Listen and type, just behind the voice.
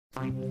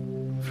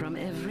From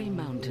every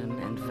mountain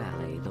and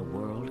valley the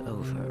world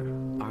over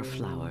are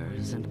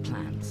flowers and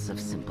plants of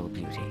simple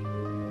beauty.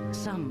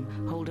 Some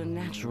hold a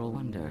natural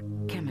wonder,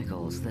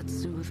 chemicals that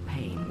soothe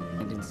pain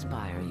and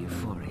inspire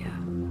euphoria.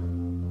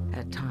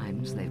 At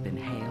times, they've been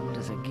hailed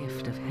as a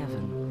gift of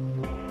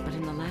heaven, but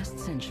in the last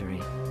century,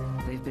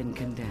 they've been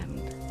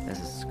condemned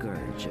as a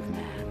scourge of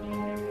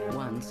man.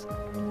 Once,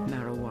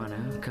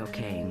 marijuana,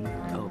 cocaine,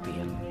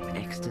 opium,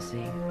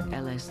 ecstasy,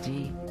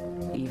 LSD,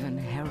 even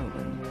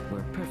heroin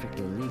were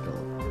perfectly legal.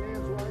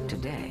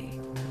 Today,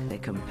 they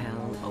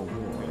compel a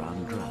war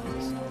on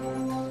drugs.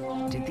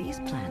 Did these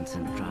plants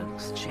and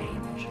drugs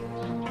change?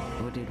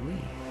 Or did we?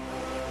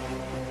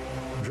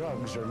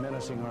 Drugs are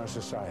menacing our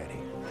society.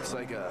 It's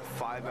like a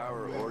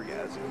 5-hour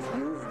orgasm.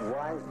 Used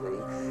wisely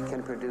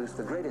can produce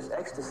the greatest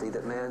ecstasy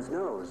that man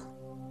knows.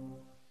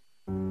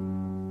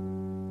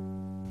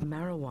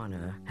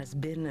 Marijuana has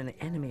been an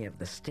enemy of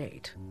the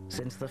state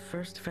since the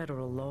first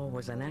federal law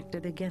was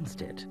enacted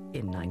against it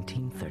in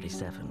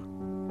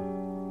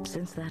 1937.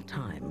 Since that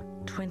time,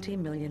 20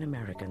 million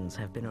Americans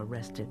have been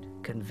arrested,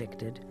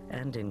 convicted,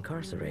 and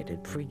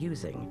incarcerated for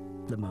using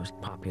the most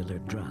popular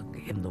drug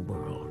in the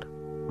world.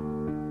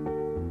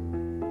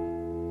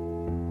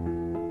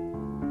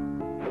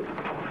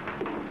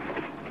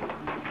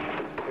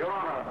 Your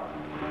Honor,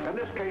 in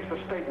this case, the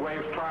state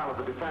waives trial of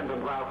the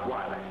defendant,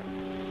 WWII.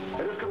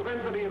 It is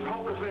convinced that he is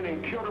hopelessly and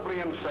incurably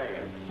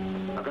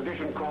insane, a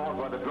condition caused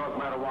by the drug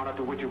marijuana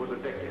to which he was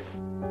addicted.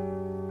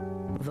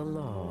 The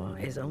law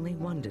is only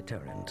one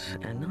deterrent,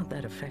 and not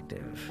that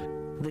effective.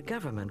 The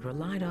government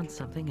relied on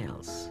something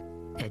else: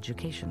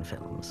 education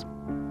films.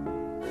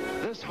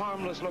 This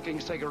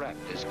harmless-looking cigarette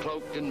is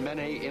cloaked in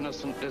many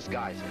innocent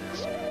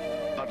disguises.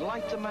 But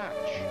light the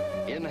match,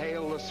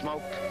 inhale the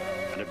smoke,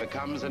 and it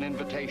becomes an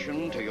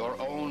invitation to your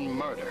own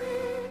murder.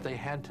 They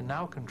had to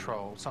now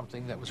control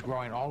something that was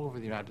growing all over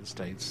the United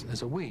States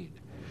as a weed.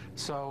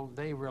 So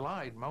they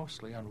relied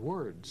mostly on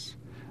words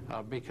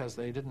because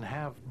they didn't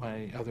have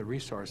many other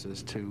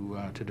resources to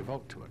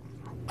devote to it.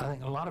 I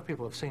think a lot of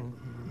people have seen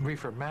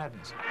Reefer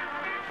Madness. That's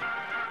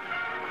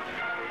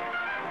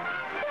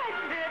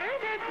bitter.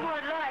 That's more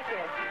like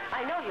it.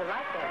 I know you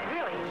like that.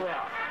 Really, you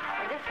will.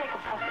 I'll just take a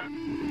puff.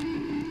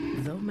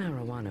 Though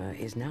marijuana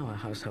is now a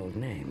household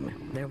name,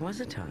 there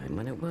was a time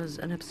when it was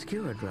an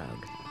obscure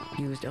drug,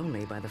 used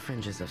only by the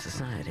fringes of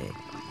society.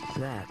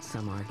 That,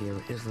 some argue,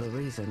 is the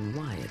reason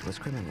why it was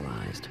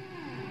criminalized.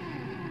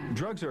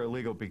 Drugs are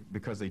illegal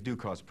because they do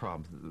cause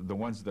problems. The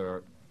ones that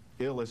are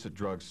illicit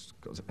drugs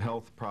cause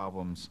health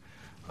problems,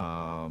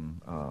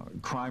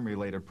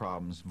 crime-related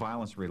problems,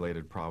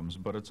 violence-related problems,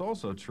 but it's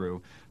also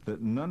true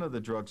that none of the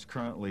drugs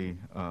currently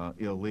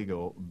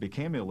illegal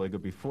became illegal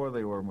before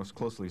they were most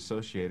closely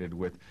associated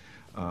with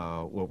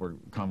what were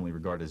commonly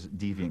regarded as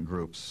deviant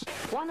groups.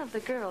 One of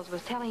the girls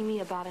was telling me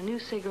about a new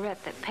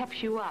cigarette that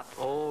peps you up.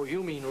 Oh,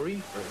 you mean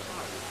reefers?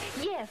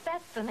 Yes,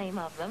 that's the name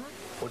of them.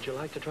 Would you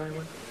like to try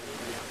one?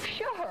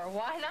 Sure,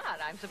 why not?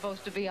 I'm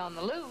supposed to be on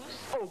the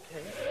loose.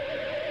 Okay.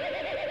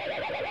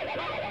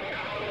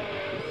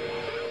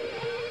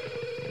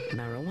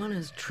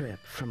 Marijuana's trip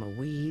from a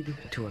weed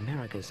to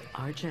America's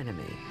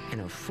archenemy in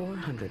a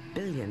 $400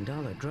 billion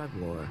drug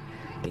war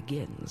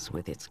begins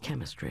with its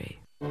chemistry.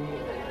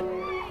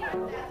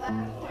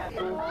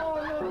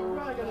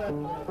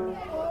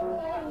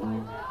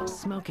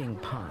 Smoking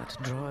pot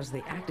draws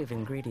the active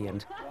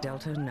ingredient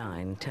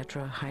delta-9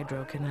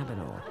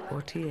 tetrahydrocannabinol,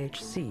 or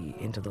THC,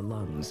 into the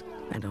lungs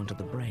and onto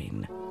the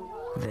brain.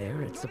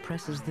 There it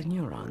suppresses the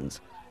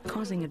neurons,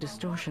 causing a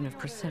distortion of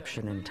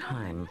perception and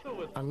time,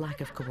 a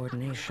lack of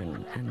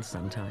coordination, and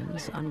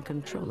sometimes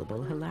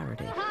uncontrollable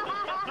hilarity.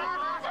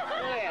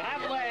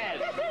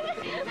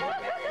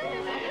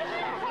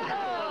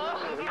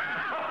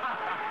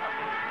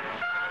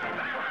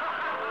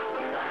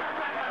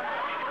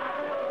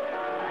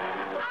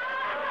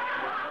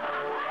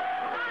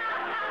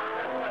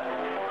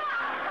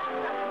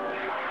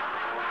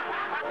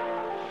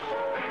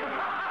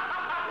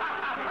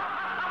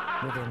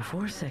 Within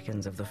 4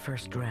 seconds of the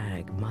first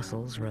drag,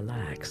 muscles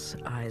relax,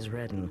 eyes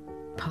redden,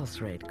 pulse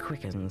rate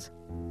quickens,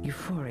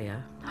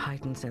 euphoria,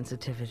 heightened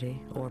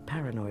sensitivity, or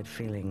paranoid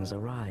feelings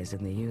arise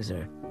in the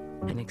user,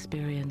 an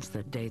experience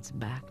that dates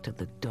back to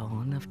the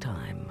dawn of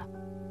time.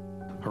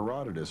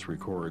 Herodotus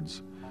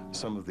records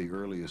some of the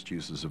earliest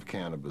uses of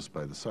cannabis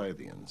by the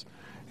Scythians,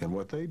 and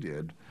what they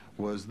did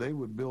was they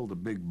would build a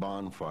big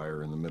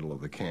bonfire in the middle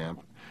of the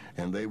camp,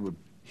 and they would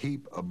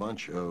heap a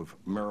bunch of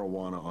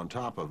marijuana on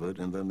top of it,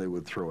 and then they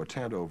would throw a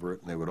tent over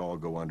it, and they would all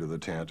go under the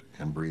tent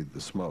and breathe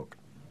the smoke.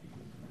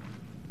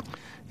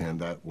 And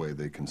that way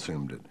they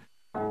consumed it.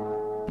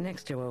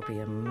 Next to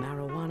opium,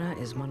 marijuana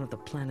is one of the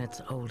planet's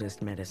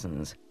oldest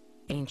medicines.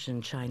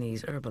 Ancient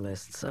Chinese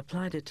herbalists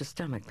applied it to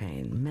stomach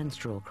pain,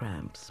 menstrual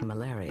cramps,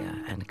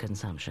 malaria, and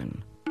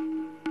consumption.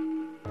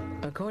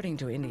 According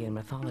to Indian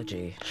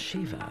mythology,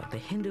 Shiva, the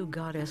Hindu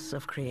goddess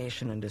of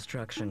creation and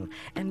destruction,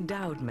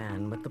 endowed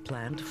man with the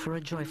plant for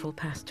a joyful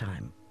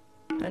pastime.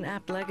 An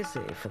apt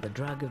legacy for the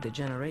drug of the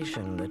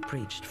generation that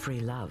preached free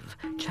love,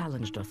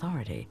 challenged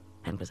authority,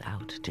 and was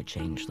out to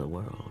change the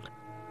world.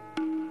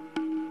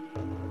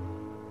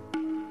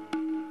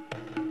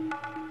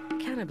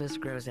 Cannabis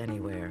grows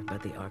anywhere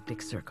but the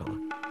Arctic Circle.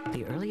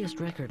 The earliest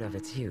record of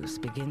its use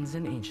begins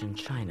in ancient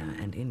China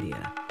and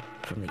India.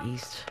 From the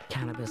east,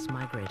 cannabis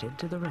migrated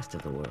to the rest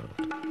of the world.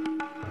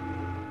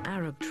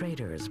 Arab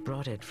traders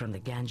brought it from the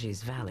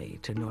Ganges Valley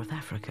to North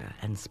Africa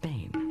and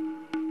Spain.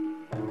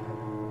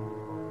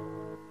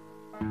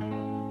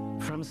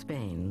 From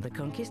Spain, the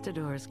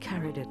conquistadors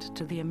carried it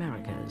to the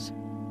Americas.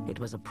 It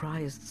was a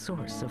prized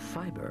source of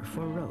fiber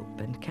for rope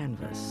and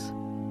canvas,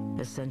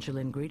 essential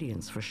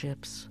ingredients for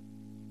ships.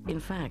 In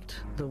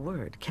fact, the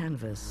word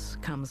canvas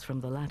comes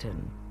from the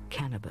Latin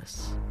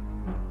cannabis.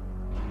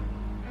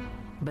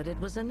 But it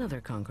was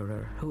another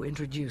conqueror who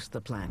introduced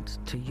the plant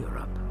to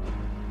Europe.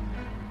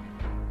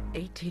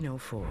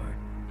 1804,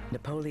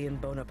 Napoleon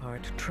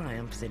Bonaparte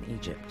triumphs in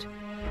Egypt.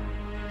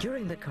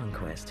 During the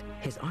conquest,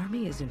 his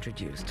army is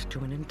introduced to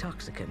an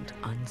intoxicant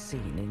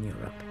unseen in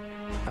Europe.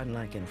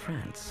 Unlike in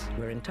France,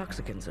 where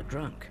intoxicants are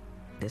drunk,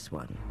 this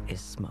one is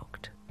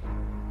smoked.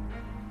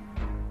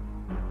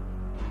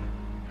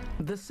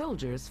 The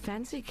soldiers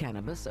fancy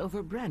cannabis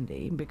over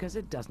brandy because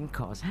it doesn't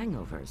cause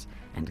hangovers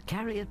and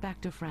carry it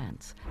back to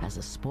France as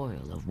a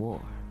spoil of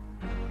war.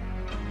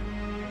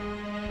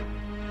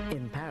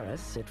 In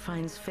Paris, it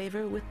finds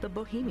favor with the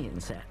bohemian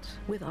set,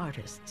 with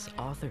artists,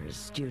 authors,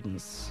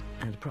 students,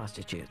 and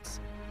prostitutes.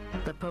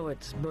 The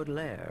poet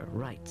Baudelaire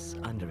writes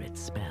under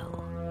its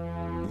spell.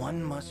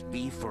 One must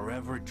be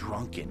forever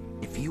drunken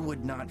if you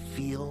would not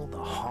feel the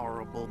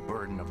horrible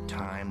burden of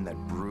time that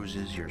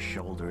bruises your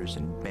shoulders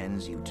and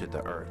bends you to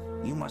the earth.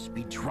 You must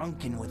be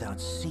drunken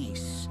without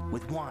cease,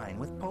 with wine,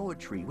 with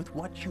poetry, with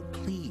what you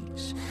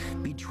please.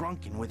 Be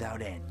drunken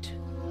without end.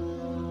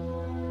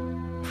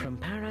 From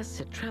Paris,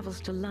 it travels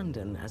to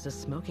London as a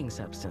smoking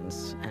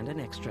substance and an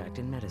extract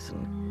in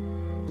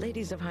medicine.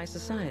 Ladies of high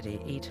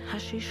society eat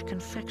hashish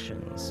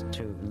confections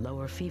to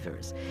lower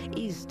fevers,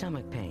 ease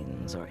stomach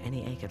pains, or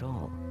any ache at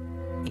all.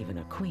 Even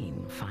a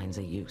queen finds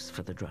a use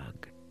for the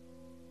drug.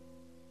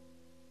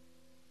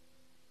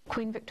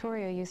 Queen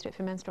Victoria used it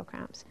for menstrual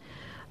cramps.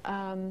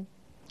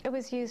 It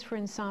was used for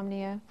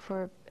insomnia,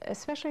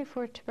 especially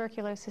for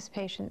tuberculosis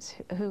patients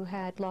who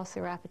had lost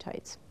their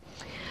appetites.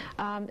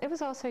 It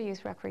was also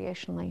used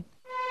recreationally.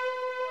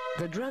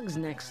 The drug's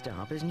next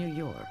stop is New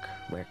York,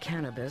 where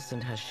cannabis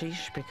and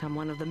hashish become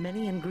one of the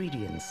many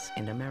ingredients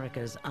in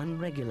America's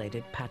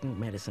unregulated patent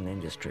medicine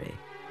industry.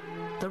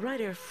 The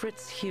writer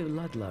Fritz Hugh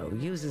Ludlow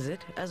uses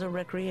it as a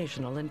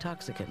recreational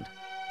intoxicant,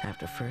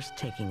 after first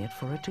taking it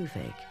for a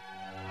toothache.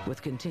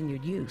 With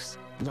continued use,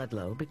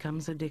 Ludlow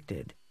becomes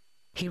addicted.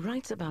 He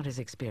writes about his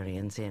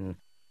experience in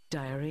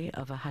Diary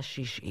of a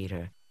Hashish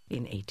Eater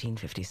in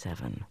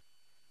 1857.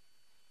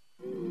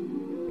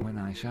 When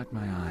I shut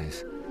my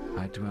eyes,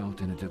 I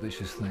dwelt in a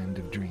delicious land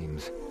of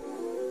dreams.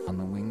 On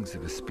the wings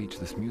of a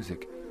speechless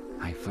music,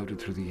 I floated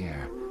through the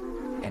air,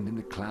 and in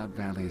the cloud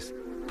valleys,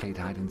 played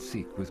hide and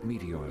seek with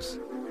meteors.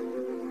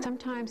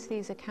 Sometimes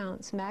these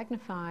accounts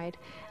magnified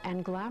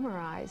and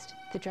glamorized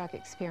the drug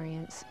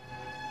experience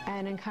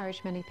and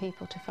encouraged many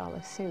people to follow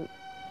suit.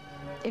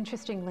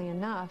 Interestingly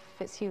enough,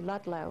 Fitzhugh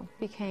Ludlow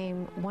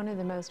became one of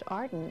the most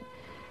ardent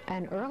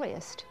and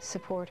earliest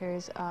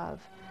supporters of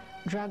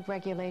drug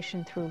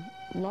regulation through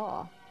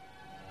law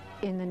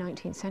in the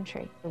 19th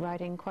century,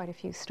 writing quite a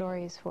few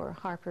stories for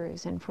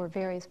Harper's and for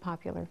various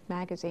popular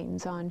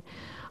magazines on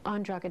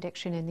drug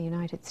addiction in the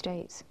United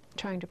States,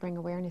 trying to bring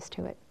awareness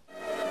to it.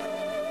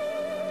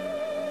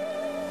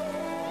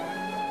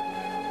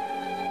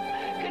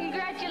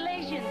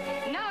 Congratulations!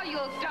 Now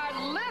you'll start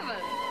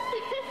living!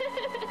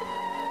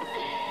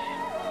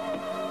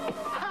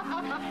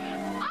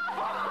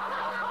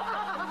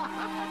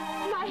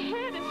 My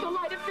head is so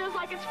light it feels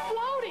like it's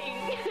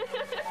floating.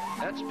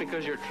 That's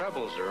because your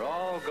troubles are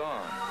all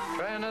gone.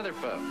 Try another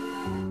puff.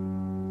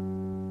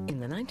 In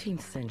the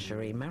 19th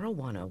century,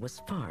 marijuana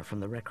was far from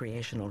the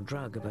recreational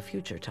drug of a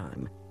future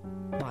time.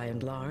 By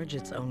and large,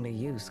 its only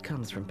use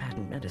comes from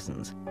patent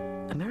medicines.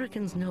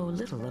 Americans know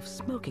little of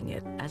smoking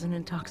it as an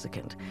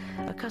intoxicant,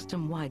 a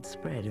custom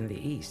widespread in the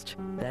East.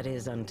 That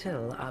is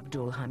until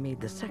Abdul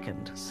Hamid II,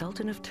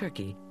 Sultan of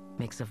Turkey,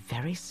 makes a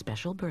very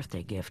special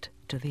birthday gift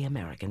to the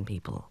American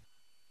people.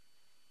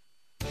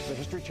 The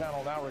History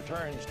Channel now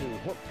returns to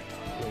Hooked,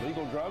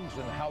 illegal drugs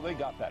and how they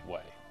got that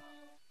way.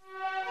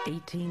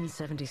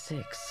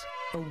 1876.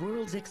 A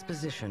World's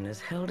Exposition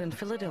is held in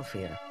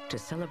Philadelphia to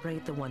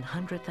celebrate the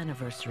 100th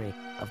anniversary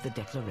of the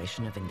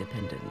Declaration of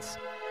Independence.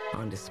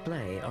 On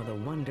display are the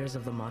wonders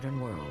of the modern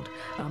world,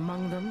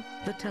 among them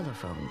the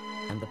telephone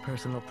and the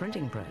personal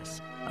printing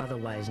press,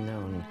 otherwise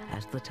known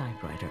as the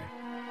typewriter.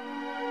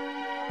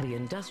 The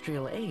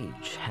industrial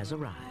age has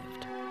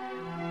arrived.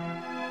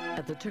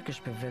 At the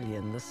Turkish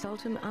pavilion, the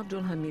Sultan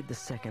Abdul Hamid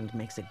II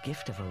makes a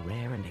gift of a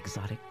rare and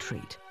exotic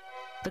treat.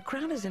 The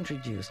crowd is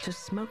introduced to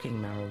smoking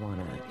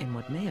marijuana in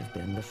what may have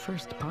been the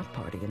first pot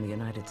party in the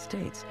United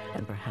States,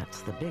 and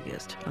perhaps the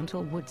biggest,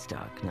 until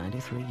Woodstock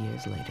 93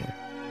 years later.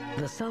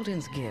 The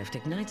Sultan's gift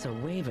ignites a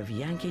wave of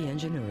Yankee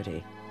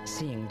ingenuity.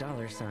 Seeing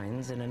dollar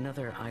signs in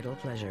another idle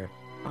pleasure,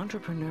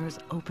 entrepreneurs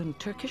opened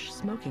Turkish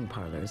smoking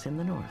parlors in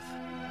the north.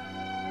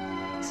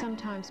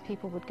 Sometimes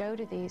people would go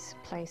to these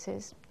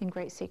places in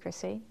great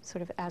secrecy,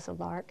 sort of as a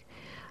lark,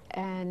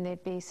 and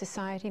there'd be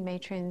society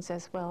matrons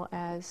as well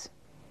as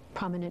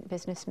prominent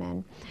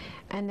businessmen,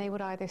 and they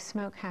would either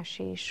smoke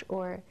hashish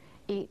or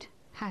eat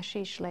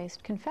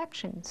hashish-laced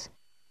confections.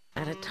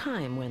 At a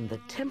time when the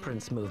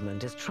temperance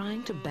movement is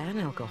trying to ban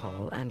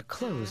alcohol and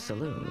close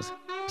saloons,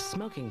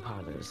 smoking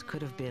parlors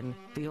could have been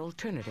the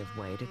alternative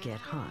way to get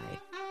high.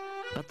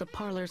 But the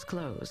parlors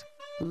close.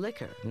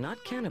 Liquor,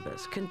 not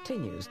cannabis,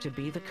 continues to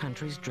be the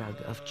country's drug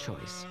of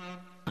choice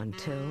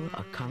until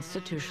a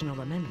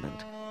constitutional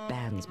amendment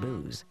bans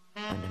booze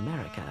and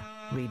America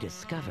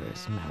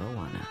rediscovers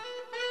marijuana.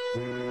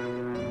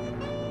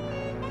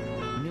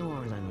 New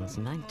Orleans,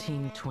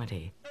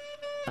 1920.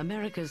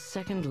 America's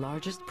second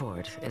largest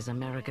port is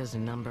America's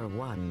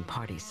 #1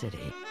 party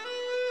city.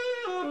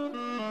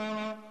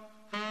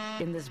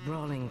 In this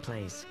brawling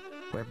place,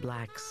 where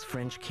blacks,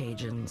 French,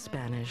 Cajun,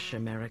 Spanish,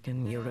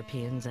 American,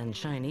 Europeans, and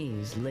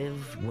Chinese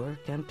live,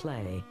 work, and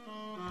play,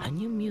 a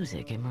new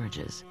music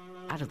emerges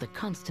out of the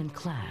constant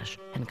clash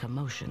and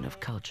commotion of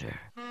culture.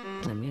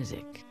 The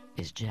music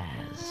is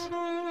jazz.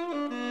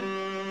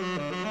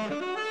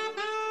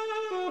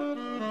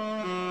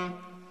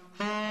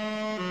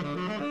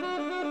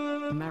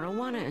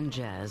 Marijuana and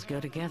jazz go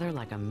together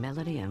like a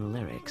melody and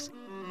lyrics.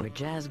 Where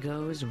jazz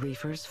goes,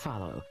 reefers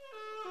follow.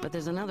 But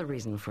there's another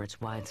reason for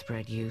its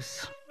widespread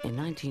use. In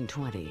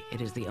 1920,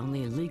 it is the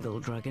only legal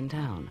drug in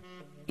town.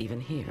 Even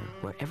here,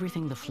 where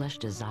everything the flesh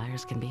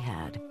desires can be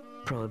had,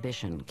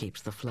 prohibition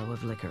keeps the flow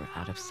of liquor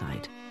out of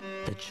sight.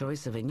 The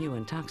choice of a new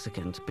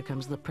intoxicant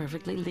becomes the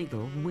perfectly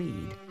legal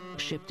weed,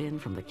 shipped in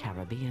from the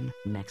Caribbean,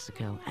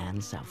 Mexico,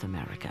 and South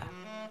America,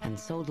 and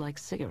sold like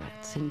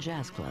cigarettes in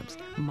jazz clubs,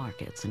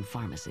 markets, and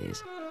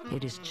pharmacies.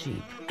 It is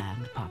cheap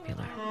and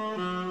popular.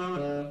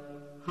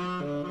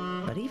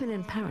 But even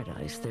in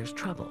paradise, there's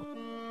trouble.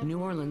 New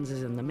Orleans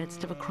is in the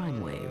midst of a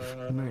crime wave.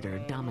 Murder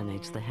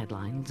dominates the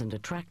headlines and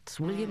attracts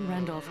William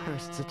Randolph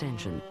Hearst's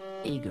attention,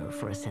 eager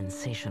for a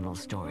sensational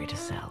story to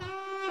sell.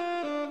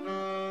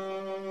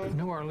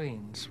 New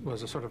Orleans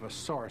was a sort of a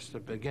source, the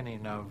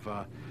beginning of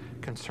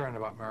concern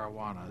about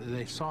marijuana.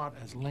 They saw it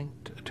as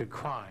linked to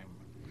crime,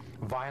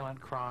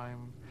 violent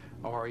crime,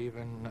 or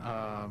even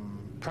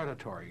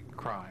predatory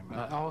crime.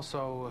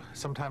 Also,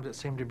 sometimes it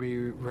seemed to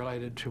be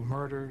related to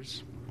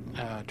murders,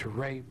 to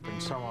rape,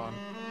 and so on.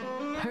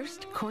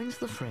 Hearst coins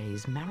the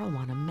phrase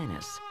marijuana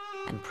menace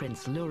and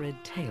prints lurid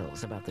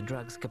tales about the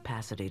drug's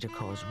capacity to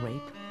cause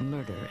rape,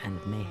 murder, and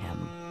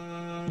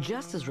mayhem.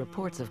 Just as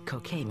reports of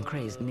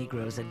cocaine-crazed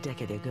Negroes a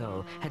decade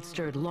ago had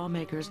stirred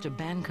lawmakers to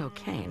ban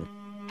cocaine,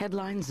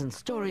 headlines and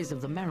stories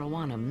of the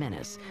marijuana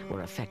menace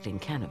were affecting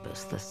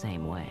cannabis the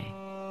same way.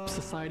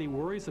 Society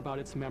worries about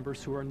its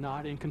members who are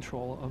not in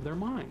control of their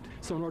mind.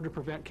 So in order to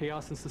prevent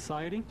chaos in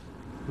society,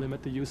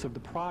 limit the use of the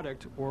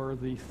product or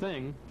the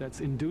thing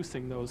that's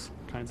inducing those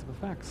kinds of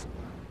effects.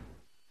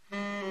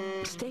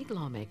 State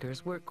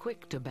lawmakers were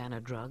quick to ban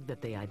a drug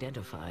that they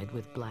identified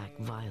with black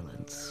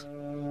violence.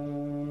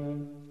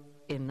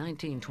 In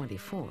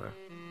 1924,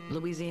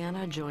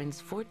 Louisiana joins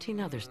 14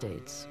 other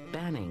states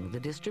banning the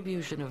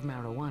distribution of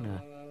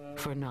marijuana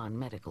for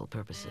non-medical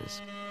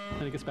purposes.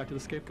 And it gets back to the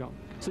scapegoat.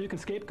 So you can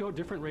scapegoat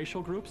different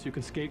racial groups, you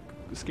can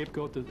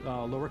scapegoat the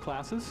lower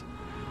classes,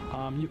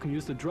 you can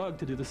use the drug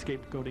to do the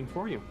scapegoating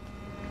for you.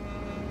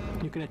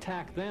 You can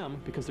attack them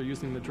because they're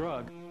using the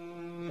drug.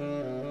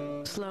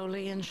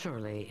 Slowly and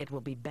surely, it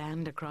will be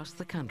banned across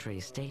the country,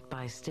 state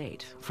by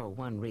state, for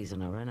one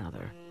reason or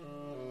another.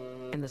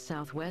 In the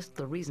Southwest,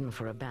 the reason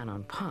for a ban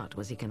on pot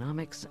was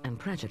economics and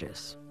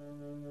prejudice.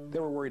 They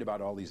were worried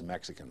about all these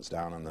Mexicans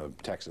down on the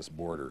Texas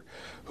border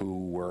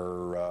who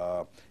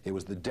were, it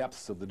was the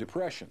depths of the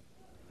Depression.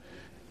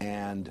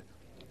 And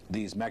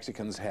these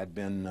Mexicans had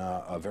been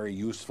a very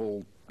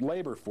useful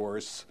labor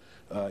force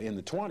in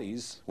the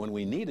 20s when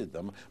we needed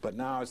them, but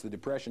now it's the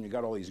Depression, you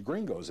got all these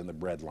gringos in the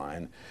bread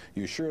line,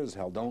 you sure as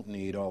hell don't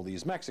need all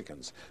these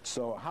Mexicans.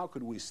 So how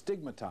could we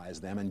stigmatize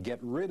them and get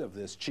rid of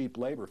this cheap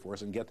labor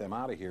force and get them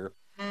out of here?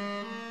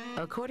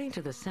 According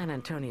to the San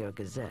Antonio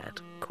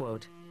Gazette,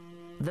 quote,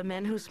 "The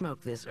men who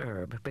smoke this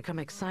herb become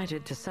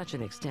excited to such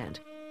an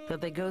extent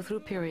that they go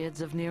through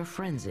periods of near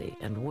frenzy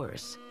and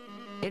worse.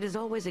 It is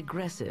always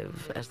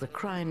aggressive as the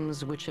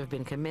crimes which have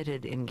been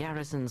committed in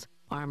garrisons,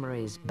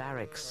 armories,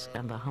 barracks,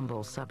 and the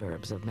humble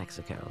suburbs of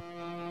Mexico."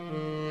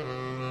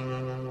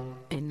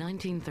 In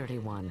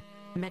 1931,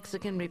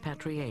 Mexican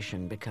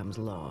repatriation becomes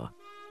law.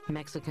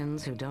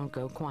 Mexicans who don't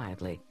go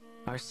quietly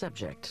are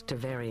subject to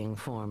varying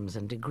forms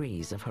and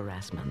degrees of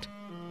harassment.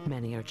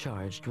 Many are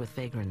charged with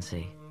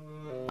vagrancy.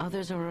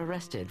 Others are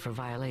arrested for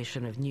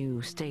violation of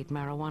new state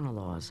marijuana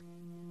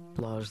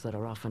laws that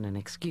are often an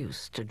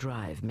excuse to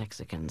drive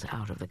Mexicans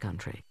out of the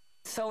country.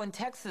 So in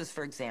Texas,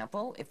 for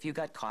example, if you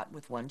got caught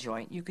with one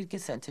joint, you could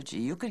get sent to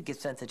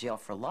jail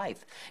for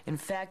life. In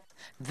fact,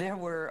 there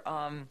were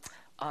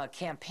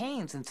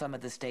campaigns in some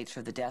of the states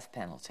for the death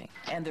penalty.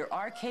 And there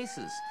are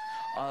cases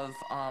of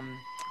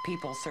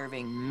people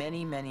serving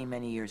many, many,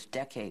 many years,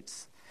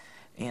 decades,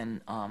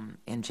 in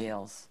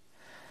jails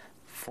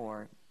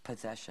for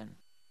possession.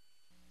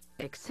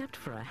 Except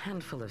for a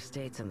handful of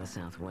states in the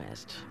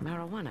Southwest,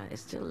 marijuana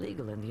is still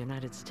legal in the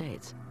United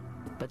States.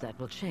 But that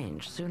will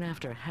change soon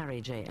after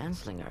Harry J.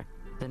 Anslinger,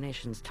 the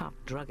nation's top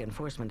drug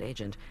enforcement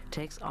agent,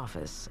 takes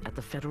office at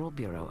the Federal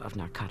Bureau of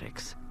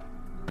Narcotics.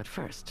 But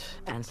first,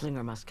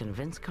 Anslinger must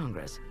convince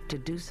Congress to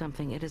do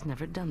something it has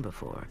never done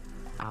before: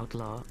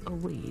 outlaw a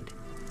weed.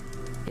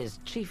 His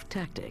chief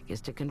tactic is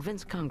to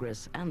convince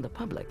Congress and the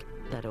public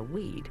that a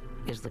weed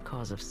is the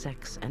cause of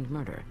sex and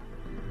murder.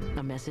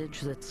 A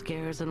message that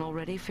scares an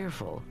already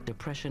fearful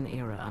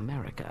Depression-era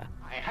America.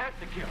 I had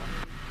to kill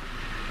him.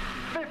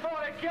 Before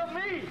they killed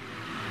me!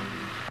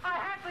 I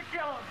had to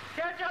kill him!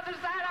 Can't you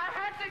understand? I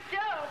had to kill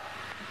him!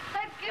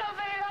 They killed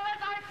me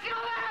unless I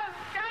kill them!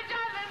 Can't you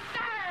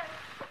understand?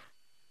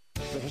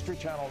 The History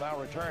Channel now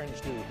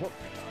returns to Hook,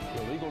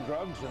 illegal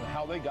drugs and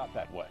how they got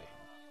that way.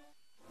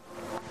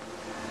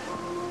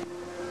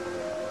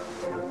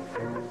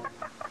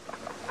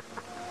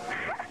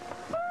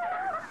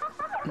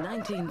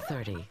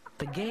 (1930),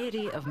 the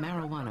gaiety of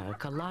marijuana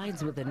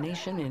collides with a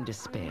nation in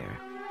despair.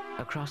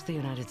 Across the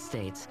United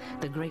States,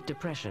 the Great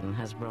Depression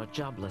has brought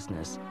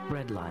joblessness,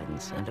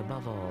 breadlines, and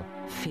above all,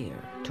 fear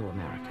to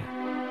America.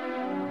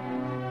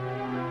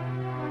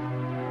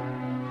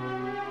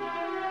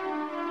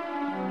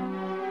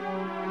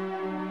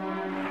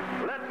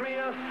 Let me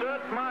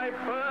assert my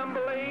firm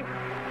belief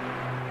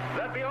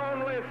that the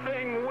only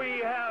thing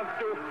we have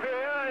to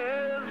fear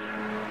is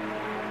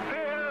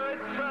fear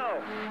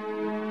itself.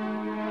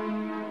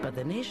 But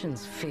the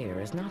nation's fear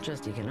is not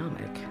just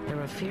economic.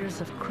 There are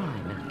fears of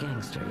crime and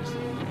gangsters,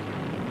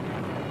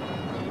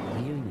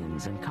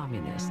 unions and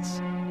communists,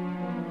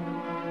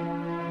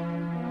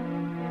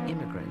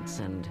 immigrants,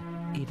 and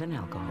even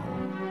alcohol.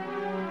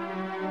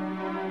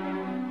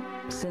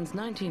 Since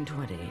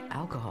 1920,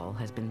 alcohol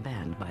has been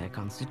banned by a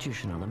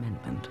constitutional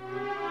amendment.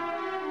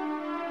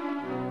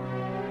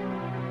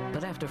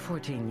 But after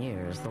 14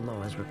 years, the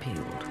law is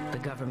repealed. The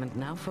government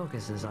now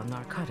focuses on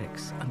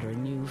narcotics under a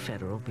new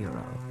federal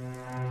bureau.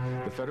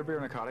 The Federal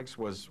Bureau of Narcotics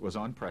was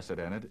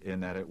unprecedented in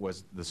that it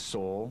was the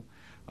sole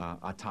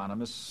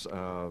autonomous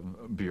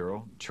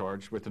bureau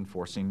charged with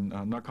enforcing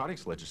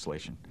narcotics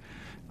legislation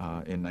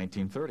in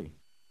 1930.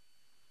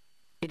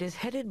 It is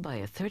headed by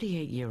a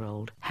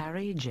 38-year-old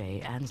Harry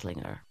J.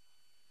 Anslinger.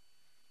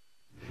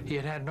 He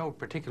had had no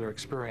particular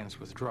experience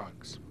with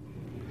drugs,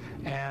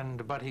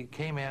 but he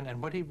came in,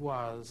 and what he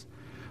was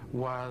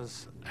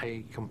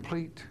a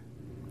complete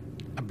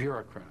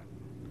bureaucrat.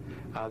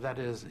 That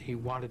is, he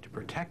wanted to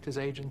protect his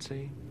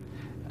agency.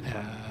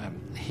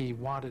 He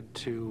wanted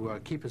to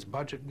keep his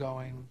budget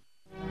going.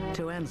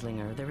 To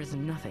Anslinger, there is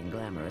nothing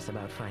glamorous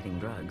about fighting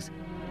drugs,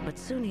 but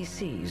soon he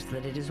sees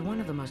that it is one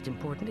of the most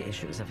important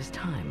issues of his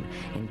time,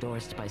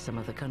 endorsed by some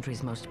of the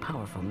country's most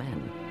powerful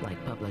men,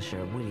 like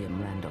publisher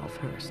William Randolph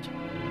Hearst.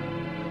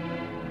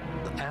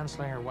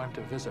 Anslinger went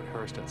to visit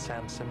Hearst at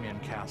San Simeon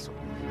Castle.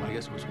 I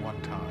guess it was one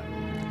time.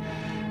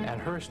 And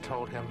Hearst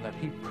told him that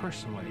he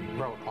personally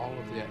wrote all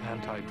of the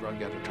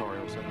anti-drug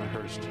editorials in the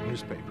Hearst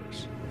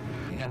newspapers.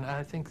 And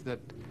I think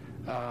that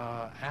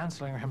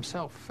Anslinger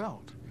himself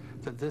felt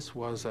that this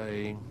was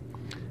a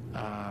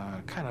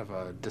kind of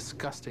a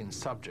disgusting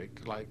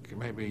subject, like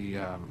maybe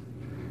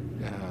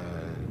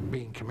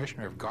being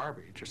commissioner of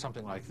garbage or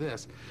something like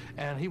this.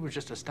 And he was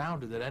just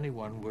astounded that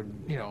anyone would,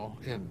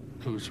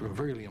 who's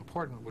really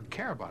important, would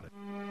care about it.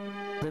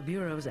 The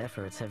Bureau's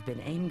efforts have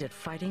been aimed at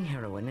fighting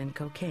heroin and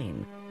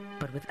cocaine.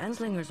 But with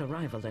Anslinger's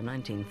arrival in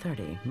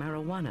 1930,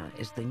 marijuana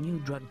is the new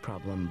drug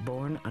problem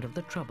born out of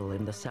the trouble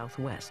in the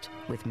Southwest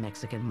with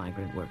Mexican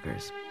migrant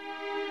workers.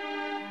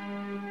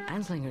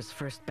 Anslinger's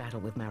first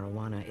battle with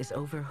marijuana is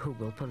over who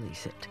will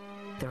police it.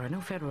 There are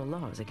no federal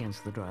laws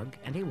against the drug,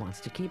 and he wants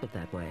to keep it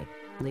that way,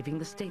 leaving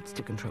the states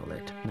to control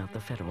it, not the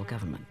federal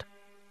government.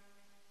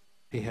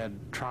 He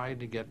had tried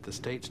to get the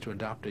states to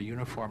adopt a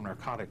uniform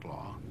narcotic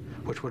law,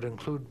 which would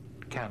include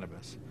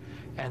cannabis,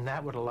 and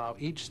that would allow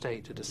each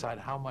state to decide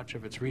how much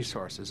of its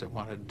resources it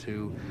wanted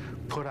to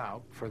put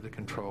out for the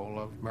control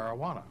of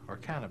marijuana or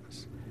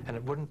cannabis, and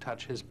it wouldn't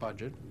touch his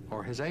budget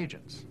or his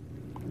agents.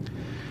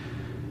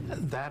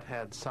 That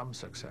had some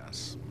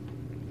success,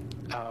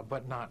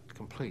 but not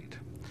complete.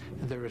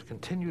 There was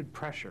continued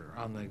pressure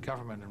on the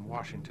government in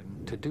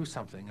Washington to do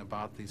something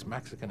about these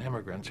Mexican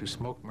immigrants who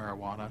smoked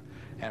marijuana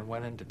and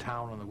went into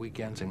town on the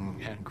weekends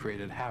and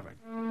created havoc.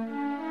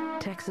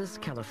 Texas,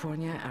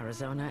 California,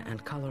 Arizona,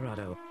 and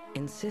Colorado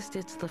insist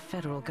it's the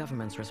federal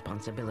government's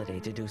responsibility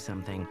to do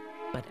something,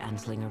 but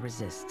Anslinger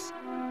resists.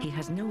 He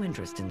has no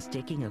interest in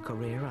staking a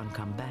career on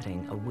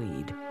combating a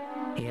weed.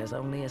 He has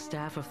only a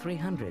staff of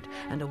 300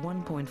 and a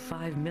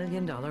 $1.5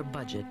 million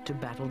budget to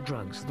battle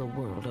drugs the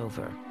world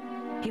over.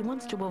 He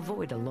wants to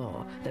avoid a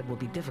law that will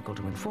be difficult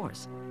to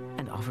enforce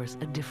and offers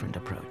a different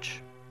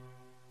approach.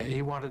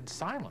 He wanted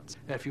silence.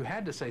 If you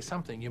had to say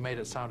something, you made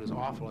it sound as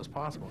awful as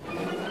possible.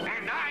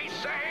 And I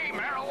say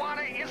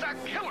marijuana is a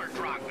killer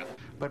drug.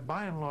 But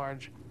by and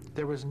large,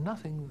 there was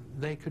nothing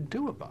they could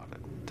do about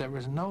it. There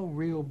was no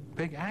real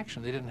big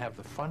action. They didn't have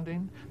the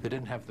funding. They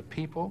didn't have the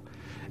people.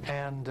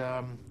 And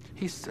I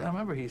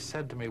remember he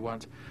said to me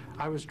once,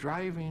 I was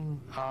driving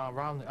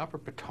around the upper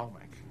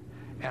Potomac,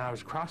 and I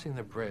was crossing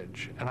the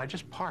bridge, and I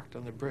just parked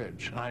on the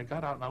bridge, and I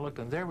got out and I looked,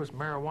 and there was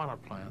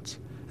marijuana plants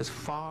as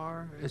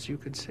far as you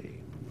could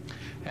see.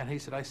 And he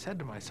said, I said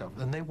to myself,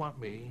 and they want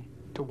me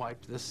to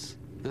wipe this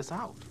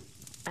out.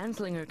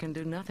 Anslinger can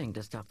do nothing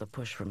to stop the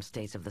push from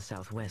states of the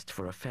Southwest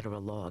for a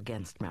federal law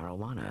against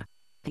marijuana.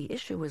 The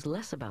issue is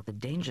less about the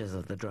dangers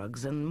of the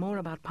drugs and more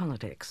about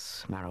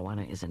politics.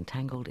 Marijuana is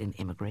entangled in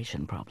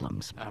immigration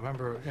problems. I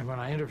remember when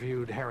I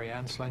interviewed Harry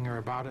Anslinger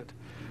about it,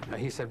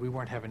 he said we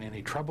weren't having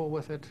any trouble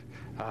with it.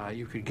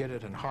 You could get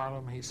it in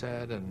Harlem, he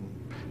said, and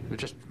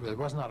it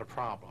was not a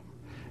problem.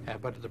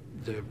 But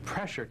the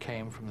pressure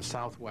came from the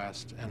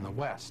Southwest and the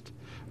West,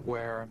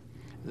 where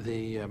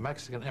the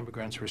Mexican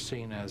immigrants were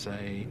seen as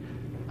a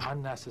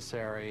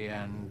unnecessary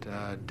and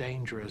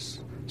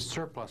dangerous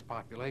surplus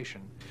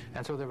population.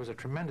 And so there was a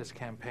tremendous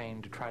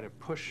campaign to try to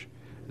push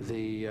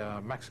the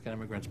Mexican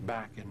immigrants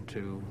back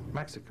into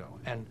Mexico.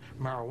 And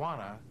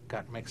marijuana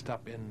got mixed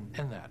up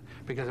in that,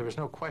 because there was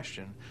no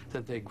question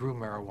that they grew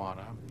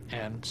marijuana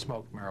and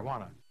smoked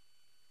marijuana.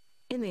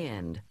 In the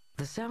end,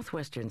 the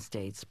southwestern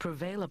states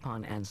prevail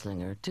upon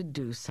Anslinger to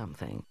do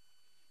something.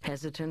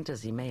 Hesitant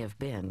as he may have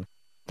been,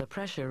 the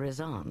pressure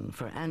is on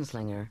for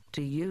Anslinger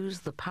to use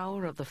the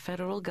power of the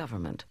federal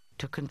government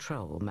to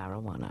control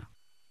marijuana.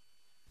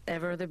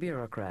 Ever the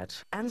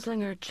bureaucrat,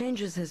 Anslinger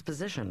changes his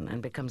position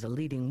and becomes a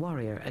leading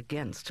warrior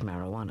against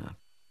marijuana.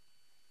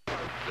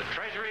 The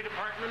Treasury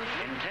Department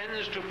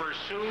intends to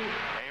pursue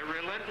a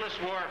relentless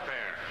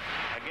warfare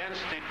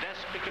against the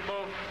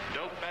despicable,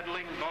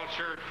 dope-peddling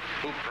vulture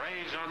who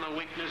preys on the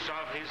weakness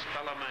of his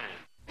fellow man.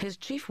 His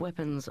chief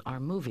weapons are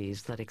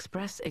movies that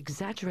express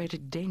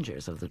exaggerated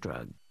dangers of the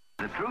drug.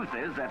 The truth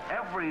is that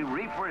every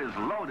reefer is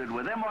loaded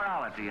with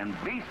immorality and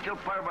bestial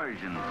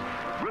perversions,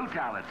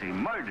 brutality,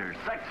 murder,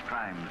 sex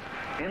crimes,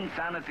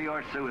 insanity,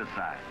 or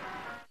suicide.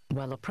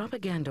 While a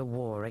propaganda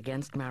war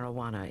against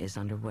marijuana is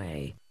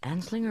underway,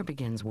 Anslinger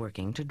begins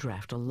working to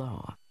draft a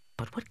law.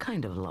 But what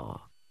kind of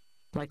law?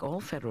 Like all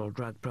federal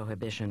drug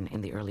prohibition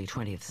in the early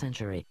 20th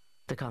century,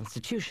 the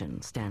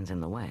Constitution stands in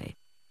the way.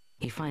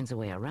 He finds a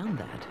way around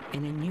that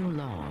in a new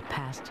law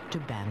passed to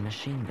ban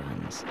machine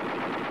guns.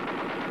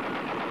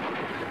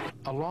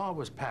 A law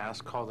was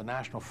passed called the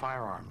National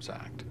Firearms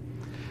Act,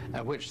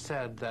 which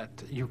said that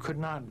you could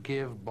not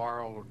give,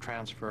 borrow, or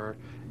transfer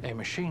a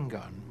machine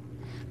gun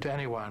to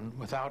anyone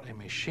without a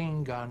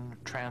machine gun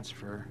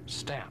transfer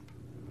stamp.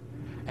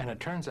 And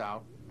it turns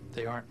out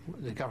the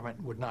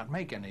government would not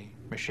make any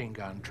machine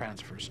gun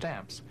transfer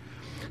stamps.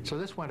 So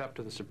this went up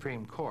to the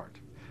Supreme Court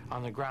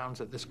on the grounds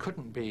that this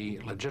couldn't be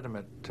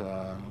legitimate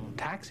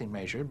taxing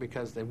measure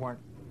because they weren't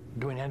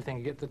doing anything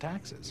to get the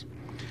taxes.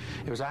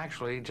 It was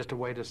actually just a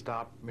way to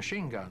stop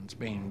machine guns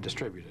being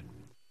distributed.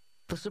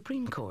 The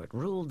Supreme Court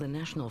ruled the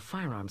National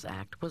Firearms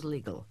Act was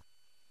legal,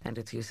 and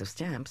its use of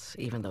stamps,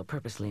 even though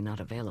purposely not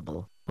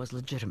available, was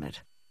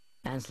legitimate.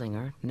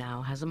 Anslinger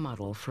now has a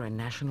model for a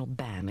national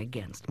ban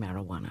against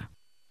marijuana.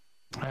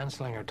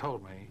 Anslinger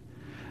told me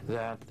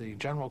that the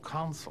general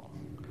counsel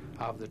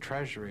of the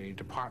Treasury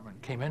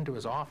Department came into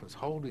his office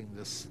holding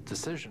this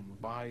decision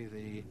by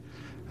the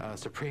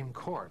Supreme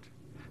Court,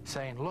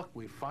 saying, look,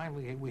 we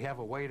have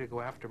a way to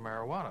go after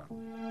marijuana.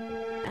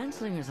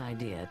 Anslinger's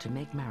idea to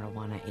make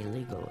marijuana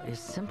illegal is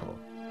simple.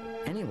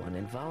 Anyone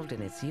involved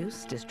in its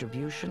use,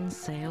 distribution,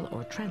 sale,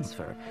 or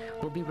transfer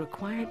will be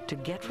required to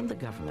get from the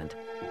government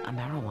a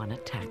marijuana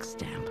tax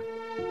stamp.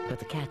 But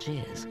the catch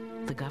is,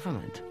 the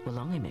government will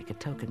only make a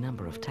token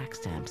number of tax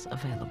stamps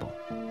available.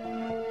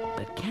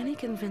 But can he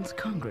convince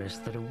Congress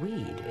that a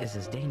weed is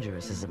as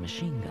dangerous as a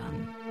machine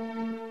gun?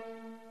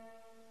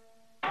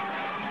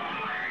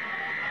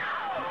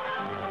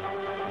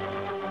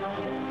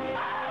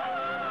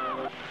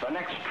 The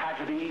next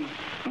tragedy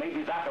may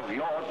be that of your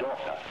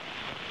daughter,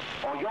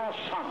 or your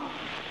son,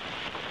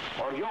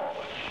 or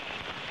yours,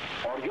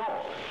 or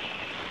yours,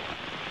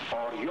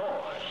 or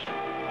yours.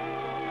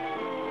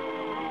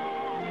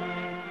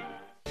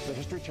 The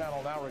History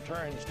Channel now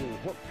returns to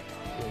Hook,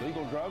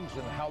 illegal drugs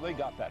and how they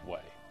got that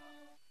way.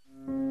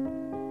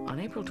 On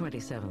April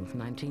 27,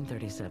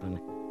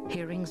 1937,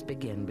 hearings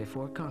begin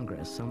before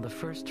Congress on the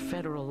first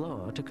federal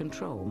law to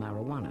control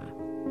marijuana.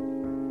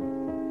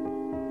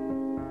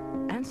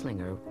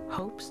 Anslinger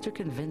hopes to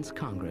convince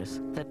Congress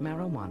that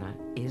marijuana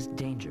is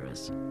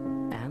dangerous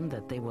and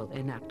that they will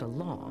enact a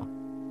law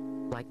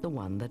like the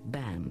one that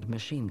banned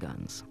machine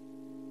guns.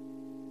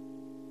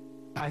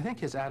 I think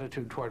his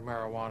attitude toward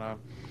marijuana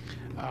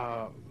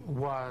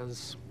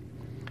was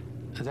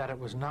that it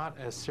was not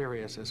as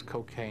serious as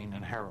cocaine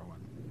and heroin.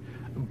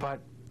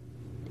 But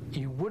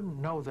you wouldn't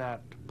know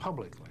that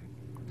publicly,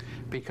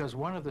 because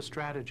one of the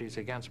strategies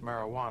against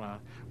marijuana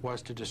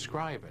was to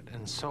describe it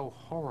in so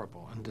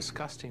horrible and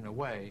disgusting a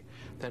way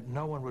that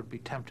no one would be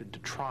tempted to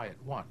try it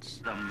once.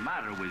 What's the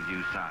matter with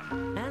you,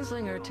 son?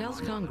 Anslinger tells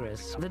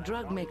Congress the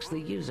drug makes the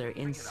user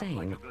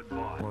insane,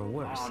 or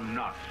worse. Oh,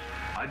 nuts.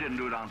 I didn't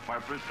do it on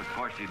purpose. Of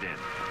course he did.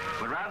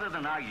 But rather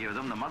than argue with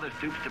him, the mother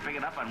stoops to pick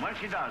it up, and when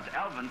she does,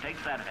 Elvin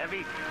takes that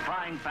heavy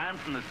frying pan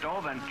from the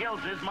stove and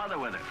kills his mother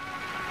with it.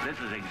 This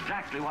is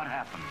exactly what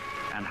happened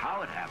and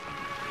how it happened.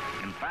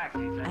 In fact,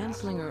 he said...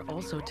 Anslinger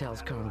also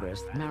tells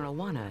Congress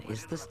marijuana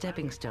is the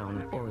stepping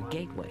stone or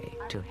gateway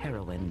to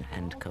heroin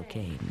and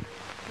cocaine.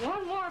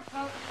 One more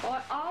puff, or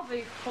I'll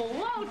be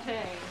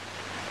floating.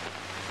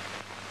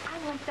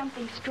 I want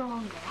something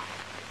stronger.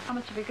 How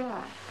much have you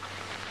got?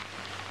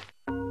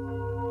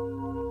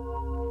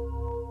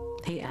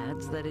 He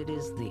adds that it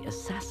is the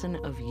assassin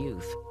of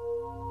youth.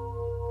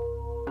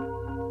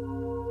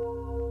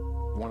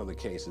 One of the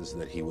cases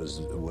that he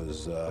was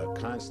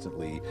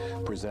constantly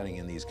presenting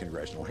in these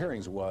congressional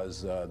hearings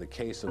was the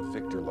case of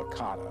Victor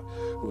Licata,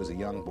 who was a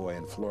young boy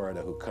in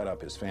Florida who cut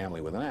up his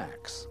family with an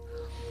axe.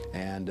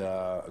 And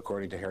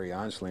according to Harry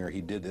Anslinger,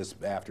 he did this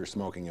after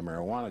smoking a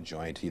marijuana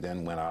joint. He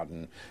then went out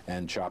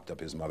and chopped up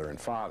his mother and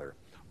father.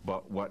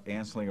 But what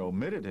Anslinger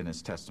omitted in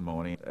his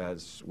testimony,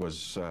 as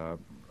was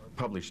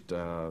published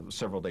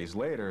several days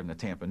later in the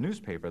Tampa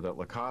newspaper, that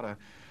Licata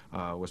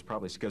was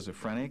probably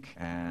schizophrenic,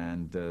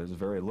 and there's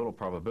very little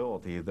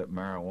probability that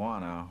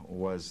marijuana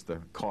was the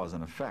cause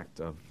and effect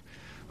of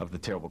the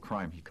terrible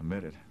crime he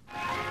committed.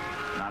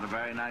 Not a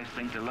very nice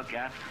thing to look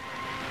at,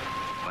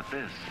 but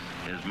this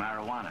is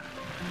marijuana,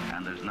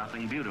 and there's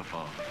nothing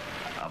beautiful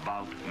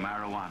about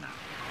marijuana.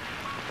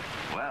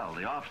 Well,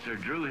 the officer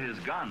drew his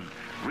gun,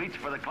 reached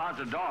for the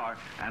closet door,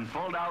 and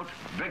pulled out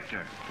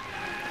Victor.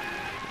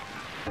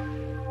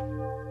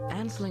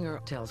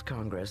 Anslinger tells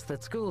Congress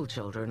that school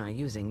children are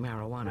using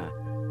marijuana.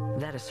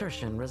 That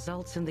assertion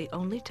results in the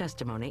only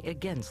testimony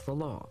against the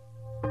law.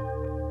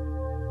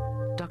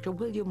 Dr.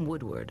 William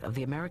Woodward of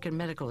the American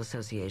Medical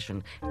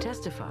Association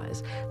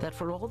testifies that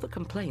for all the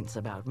complaints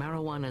about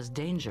marijuana's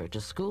danger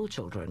to school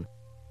children,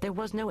 there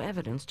was no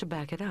evidence to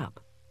back it up.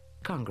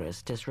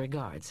 Congress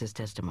disregards his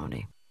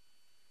testimony.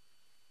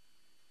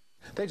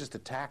 They just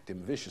attacked him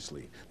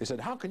viciously. They said,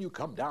 how can you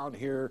come down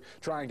here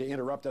trying to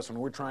interrupt us when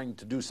we're trying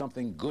to do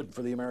something good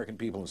for the American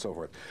people and so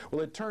forth?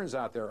 Well, it turns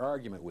out their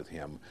argument with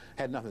him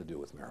had nothing to do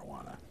with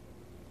marijuana.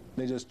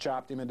 They just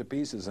chopped him into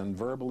pieces and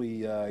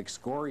verbally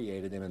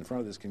excoriated him in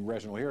front of this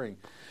congressional hearing,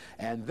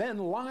 and then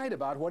lied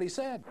about what he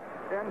said.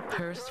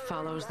 Hearst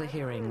follows the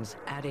hearings,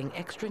 adding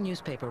extra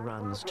newspaper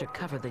runs to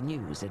cover the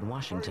news in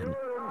Washington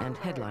and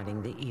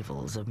headlining the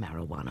evils of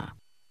marijuana.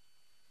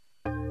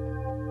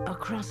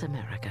 Across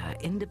America,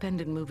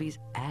 independent movies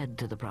add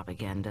to the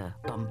propaganda,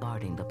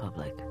 bombarding the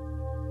public.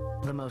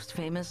 The most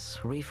famous,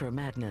 Reefer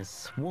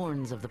Madness,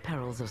 warns of the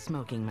perils of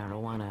smoking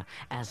marijuana,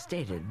 as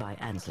stated by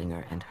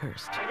Anslinger and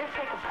Hearst. Just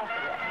take a puff of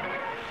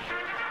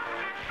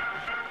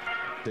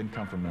it. Didn't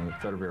come from the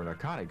Federal Bureau of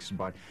Narcotics,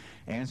 but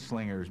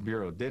Anslinger's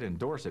bureau did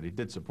endorse it. He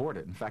did support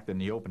it. In fact, in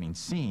the opening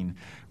scene,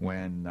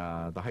 when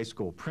the high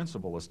school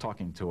principal is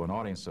talking to an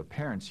audience of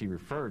parents, he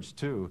refers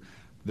to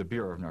the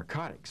Bureau of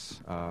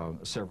Narcotics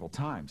several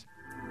times.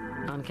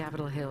 On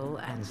Capitol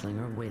Hill,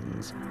 Anslinger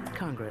wins.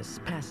 Congress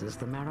passes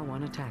the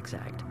Marijuana Tax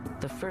Act,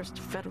 the first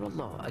federal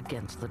law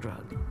against the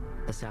drug.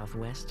 The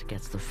Southwest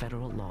gets the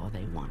federal law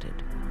they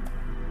wanted.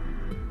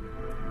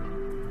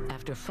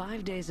 After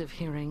 5 days of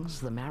hearings,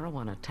 the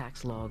marijuana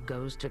tax law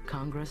goes to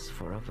Congress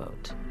for a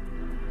vote.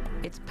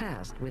 It's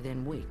passed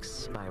within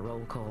weeks by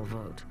roll call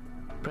vote.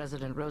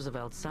 President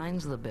Roosevelt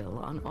signs the bill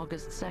on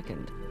August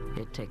 2nd.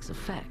 It takes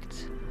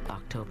effect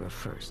October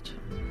 1st.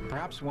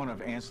 Perhaps one of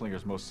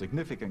Anslinger's most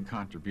significant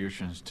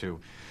contributions to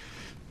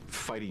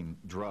fighting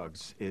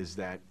drugs is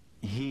that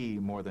he,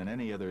 more than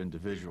any other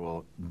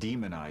individual,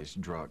 demonized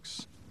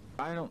drugs.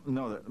 I don't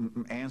know that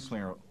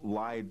Anslinger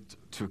lied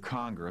to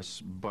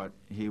Congress, but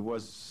he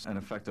was an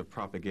effective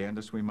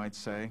propagandist, we might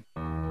say.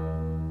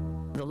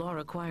 The law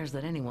requires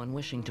that anyone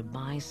wishing to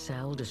buy,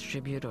 sell,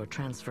 distribute, or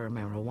transfer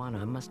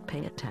marijuana must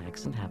pay a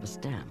tax and have a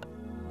stamp.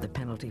 The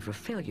penalty for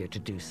failure to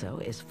do so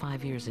is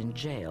 5 years in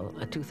jail,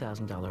 a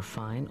 $2,000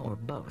 fine, or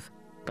both.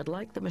 But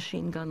like the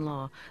machine gun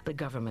law, the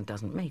government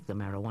doesn't make the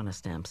marijuana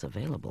stamps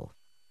available.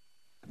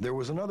 There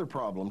was another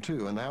problem,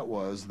 too, and that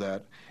was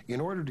that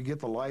in order to get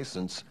the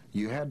license,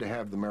 you had to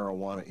have the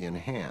marijuana in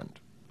hand.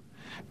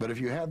 But if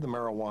you had the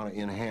marijuana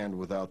in hand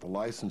without the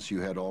license, you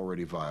had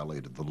already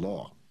violated the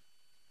law.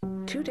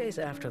 2 days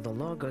after the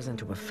law goes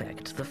into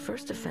effect, the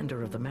first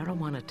offender of the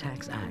Marijuana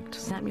Tax Act,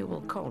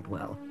 Samuel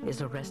Caldwell,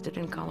 is arrested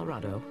in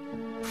Colorado.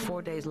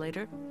 4 days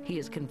later, he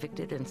is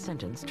convicted and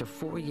sentenced to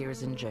 4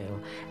 years in jail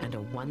and a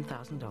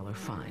 $1,000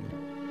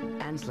 fine.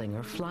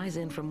 Anslinger flies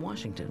in from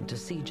Washington to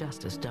see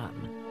justice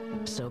done.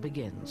 So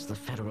begins the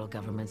federal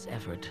government's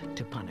effort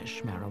to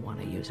punish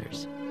marijuana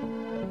users.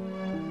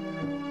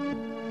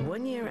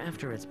 1 year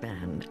after its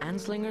ban,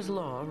 Anslinger's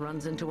law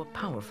runs into a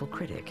powerful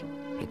critic.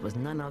 It was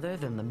none other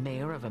than the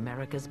mayor of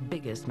America's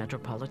biggest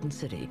metropolitan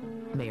city,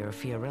 Mayor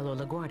Fiorello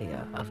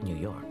LaGuardia of New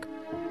York.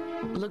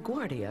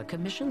 LaGuardia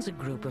commissions a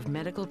group of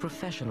medical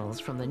professionals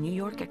from the New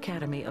York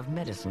Academy of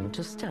Medicine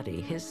to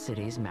study his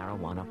city's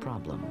marijuana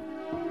problem.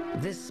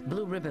 This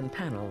blue ribbon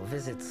panel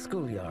visits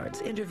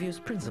schoolyards, interviews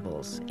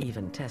principals,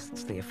 even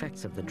tests the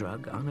effects of the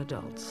drug on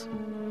adults.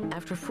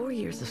 After 4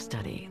 years of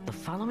study, the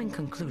following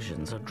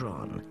conclusions are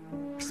drawn.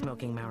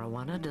 Smoking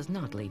marijuana does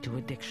not lead to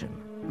addiction.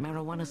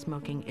 Marijuana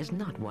smoking is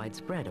not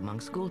widespread among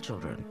school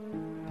children.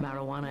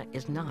 Marijuana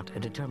is not a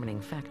determining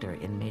factor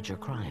in major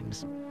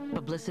crimes.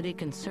 Publicity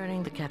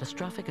concerning the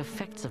catastrophic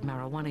effects of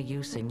marijuana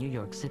use in New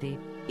York City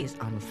is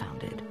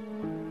unfounded.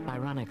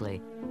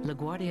 Ironically,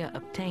 LaGuardia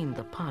obtained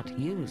the pot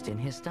used in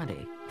his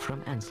study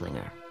from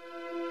Anslinger.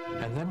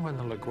 And then when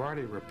the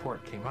LaGuardia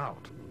report came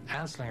out,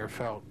 Anslinger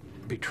felt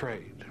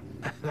betrayed.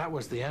 That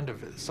was the end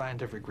of his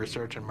scientific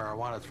research in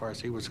marijuana as far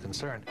as he was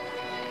concerned.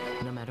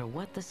 No matter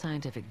what the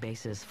scientific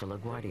basis for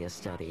LaGuardia's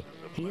study,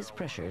 he is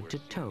pressured to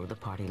toe the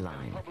party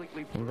line.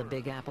 In the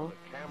Big Apple,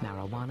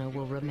 marijuana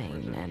will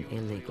remain an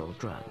illegal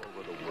drug.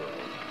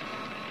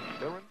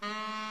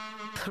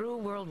 Through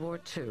World War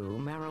II,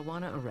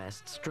 marijuana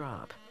arrests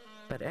drop.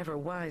 But ever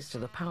wise to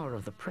the power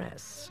of the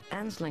press,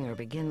 Anslinger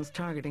begins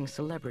targeting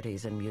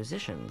celebrities and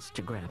musicians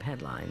to grab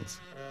headlines.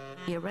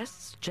 He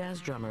arrests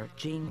jazz drummer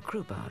Gene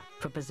Krupa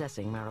for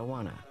possessing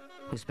marijuana,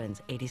 who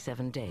spends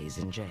 87 days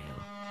in jail.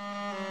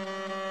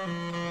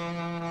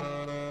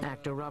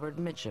 Actor Robert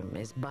Mitchum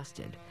is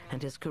busted,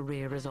 and his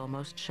career is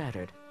almost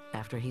shattered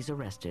after he's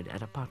arrested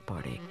at a pot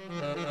party.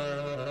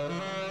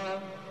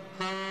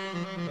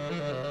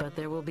 But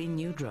there will be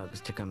new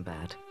drugs to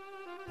combat.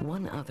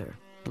 One other,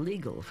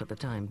 legal for the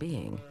time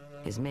being,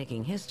 is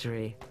making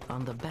history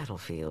on the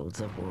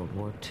battlefields of World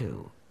War II.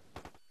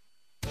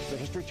 The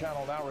History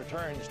Channel now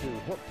returns to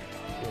Hook,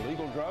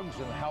 illegal drugs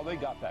and how they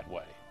got that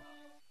way.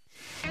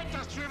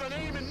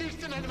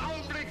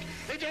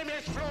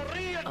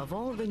 Of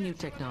all the new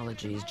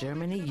technologies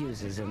Germany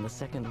uses in the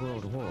Second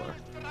World War,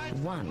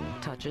 one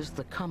touches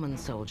the common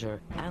soldier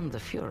and the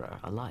Führer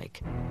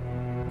alike.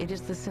 It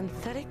is the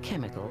synthetic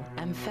chemical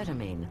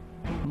amphetamine,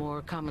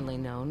 more commonly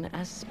known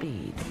as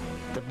speed.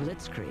 The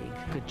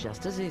Blitzkrieg could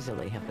just as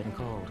easily have been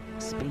called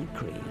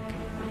Speedkrieg.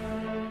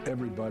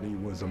 Everybody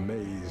was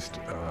amazed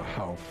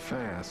how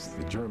fast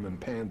the German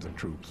panzer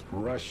troops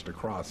rushed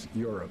across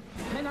Europe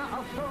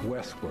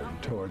westward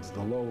towards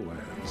the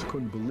lowlands.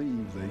 Couldn't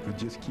believe they could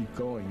just keep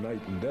going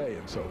night and day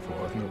and so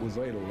forth. And it was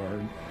later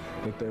learned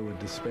that they were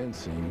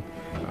dispensing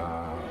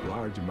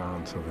large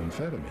amounts of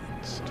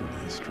amphetamines to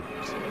these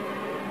troops.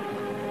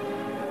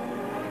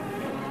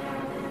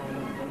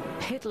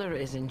 Hitler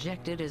is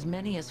injected as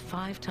many as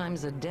 5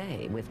 times a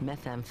day with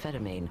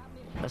methamphetamine,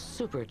 a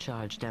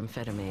supercharged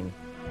amphetamine.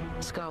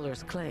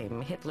 Scholars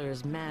claim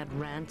Hitler's mad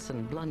rants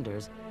and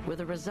blunders were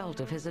the result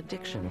of his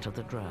addiction to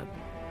the drug.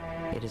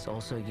 It is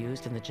also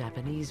used in the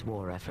Japanese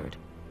war effort,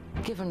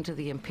 given to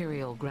the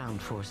Imperial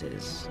ground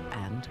forces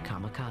and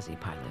kamikaze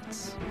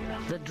pilots.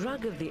 The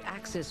drug of the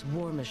Axis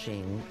war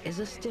machine is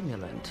a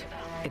stimulant.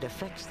 It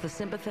affects the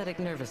sympathetic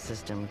nervous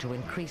system to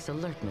increase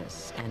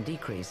alertness and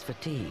decrease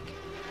fatigue.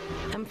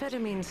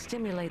 Amphetamines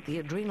stimulate the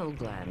adrenal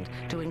gland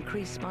to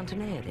increase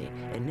spontaneity,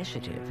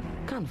 initiative,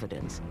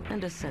 confidence,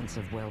 and a sense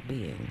of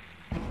well-being.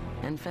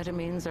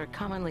 Amphetamines are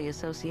commonly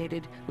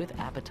associated with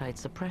appetite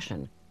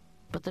suppression,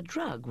 but the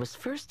drug was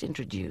first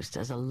introduced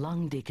as a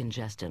lung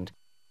decongestant,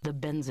 the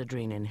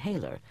benzodrine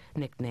inhaler,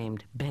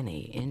 nicknamed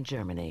Benny in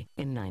Germany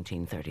in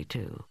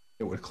 1932.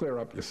 It would clear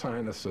up your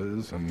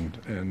sinuses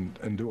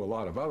and do a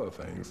lot of other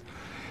things.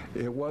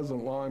 It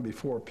wasn't long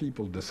before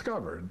people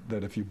discovered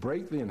that if you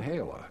break the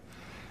inhaler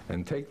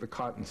and take the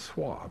cotton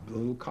swab, the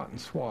little cotton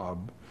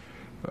swab,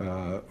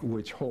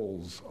 which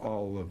holds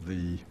all of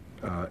the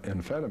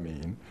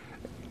amphetamine,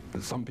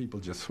 some people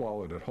just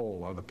swallowed it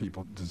whole, other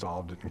people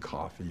dissolved it in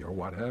coffee or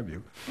what have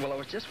you. Well, I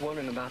was just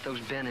wondering about those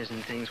bennies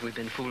and things we've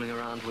been fooling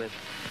around with.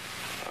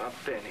 A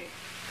Benny?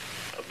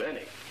 A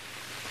Benny?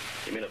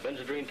 You mean a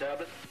benzodrine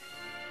tablet?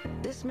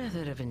 This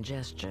method of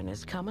ingestion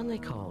is commonly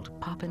called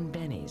poppin'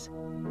 bennies.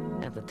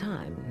 At the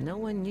time, no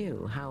one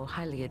knew how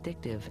highly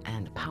addictive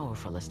and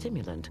powerful a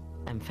stimulant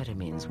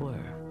amphetamines were.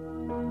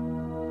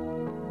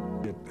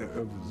 It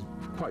was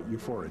quite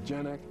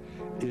euphorogenic.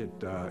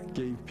 It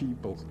gave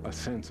people a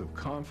sense of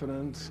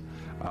confidence.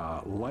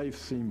 Life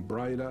seemed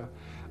brighter.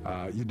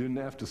 You didn't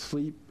have to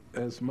sleep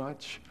as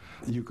much.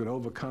 You could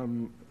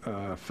overcome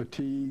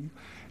fatigue.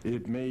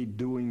 It made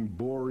doing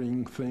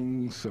boring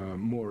things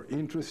more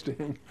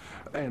interesting.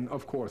 And,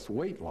 of course,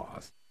 weight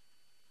loss.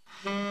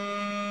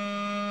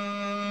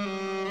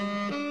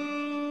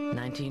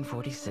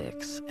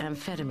 1946,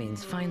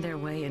 amphetamines find their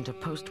way into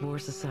post-war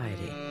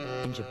society.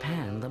 In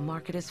Japan, the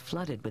market is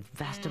flooded with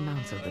vast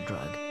amounts of the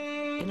drug.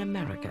 In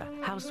America,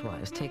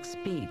 housewives take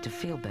speed to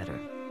feel better.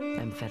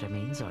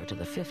 Amphetamines are to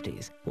the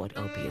 50s what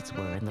opiates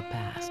were in the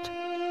past.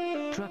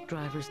 Truck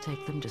drivers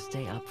take them to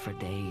stay up for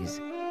days,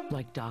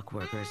 like dock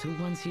workers who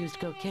once used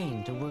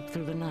cocaine to work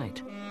through the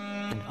night.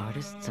 And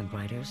artists and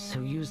writers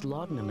who used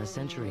laudanum a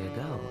century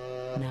ago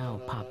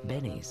now pop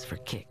bennies for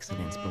kicks and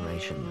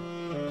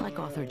inspiration. Like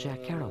author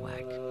Jack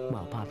Kerouac,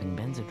 while popping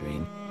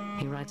benzodrine,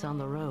 he writes On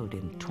the Road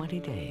in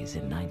 20 Days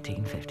in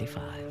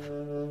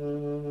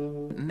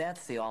 1955.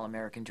 Meth's the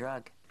all-American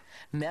drug.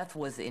 Meth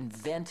was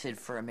invented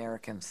for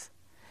Americans.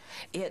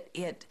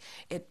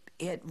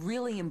 It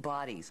really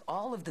embodies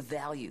all of the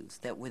values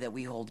that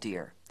we hold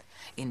dear: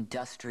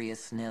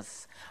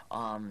 industriousness,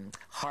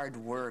 hard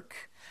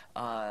work,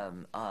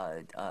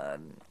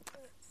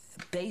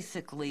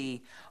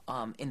 basically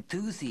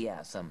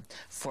enthusiasm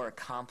for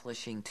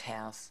accomplishing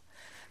tasks.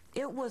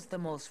 It was the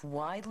most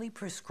widely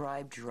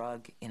prescribed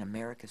drug in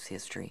America's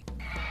history.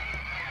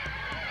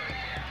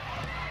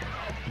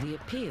 The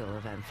appeal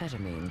of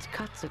amphetamines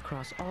cuts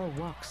across all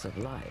walks of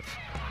life.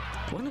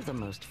 One of the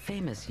most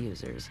famous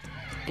users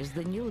is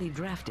the newly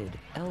drafted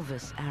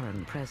Elvis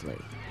Aaron Presley.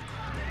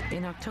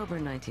 In October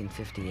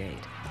 1958,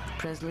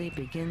 Presley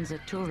begins a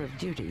tour of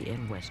duty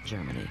in West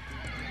Germany.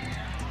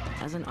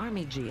 As an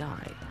Army GI,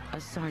 a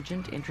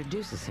sergeant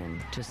introduces him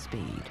to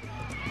speed.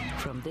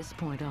 From this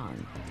point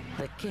on,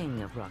 the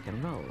king of rock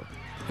and roll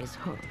is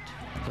hooked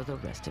for the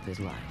rest of his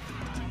life.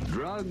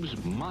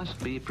 Drugs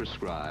must be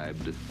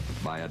prescribed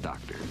by a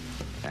doctor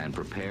and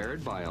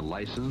prepared by a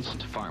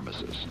licensed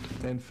pharmacist.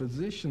 And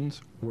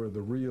physicians were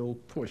the real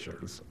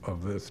pushers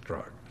of this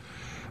drug.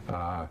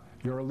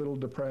 You're a little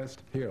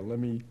depressed? Here, let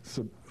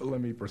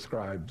me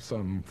prescribe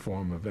some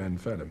form of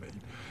amphetamine.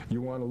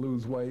 You want to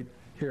lose weight?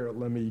 Here,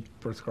 let me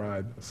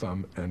prescribe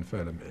some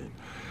amphetamine.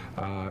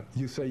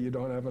 You say you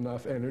don't have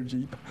enough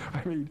energy?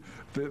 I mean,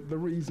 the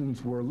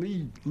reasons were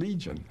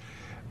legion.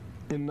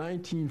 In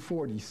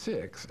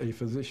 1946, a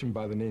physician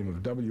by the name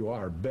of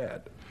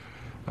WWII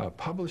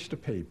published a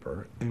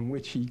paper in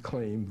which he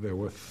claimed there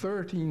were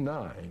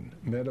 39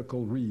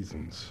 medical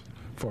reasons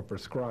for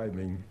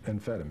prescribing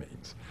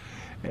amphetamines.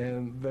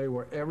 And they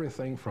were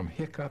everything from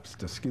hiccups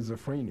to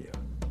schizophrenia.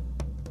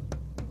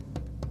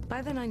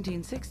 By the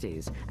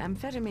 1960s,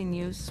 amphetamine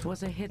use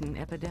was a hidden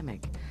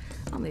epidemic.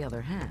 On the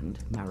other hand,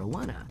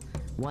 marijuana,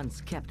 once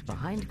kept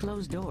behind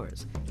closed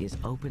doors, is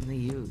openly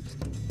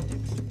used.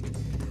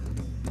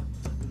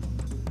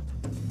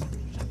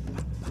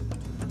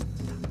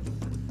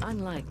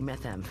 Unlike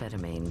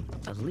methamphetamine,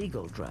 a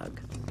legal drug,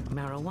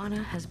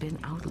 marijuana has been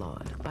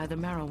outlawed by the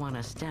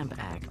Marijuana Stamp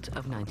Act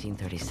of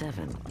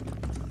 1937.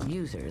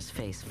 Users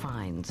face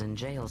fines and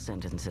jail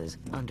sentences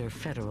under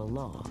federal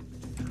law.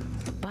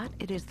 But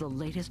it is the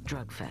latest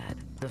drug fad,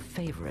 the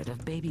favorite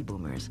of baby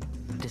boomers,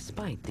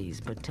 despite these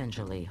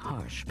potentially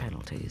harsh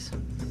penalties.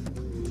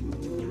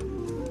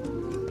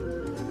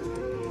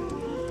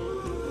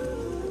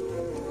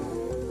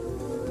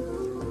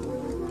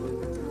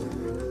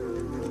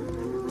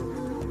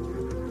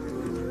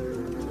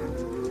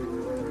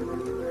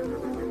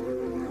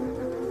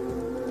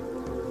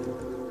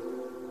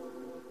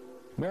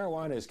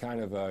 Marijuana is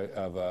kind of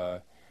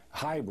a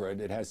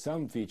hybrid. It has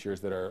some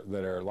features that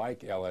are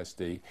like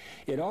LSD.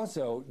 It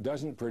also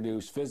doesn't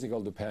produce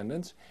physical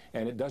dependence,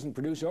 and it doesn't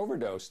produce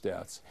overdose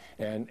deaths.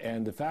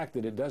 And the fact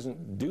that it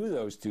doesn't do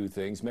those two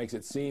things makes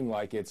it seem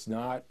like it's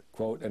not,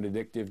 quote, an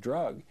addictive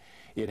drug.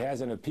 It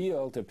has an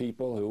appeal to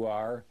people who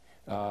are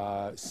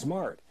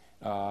smart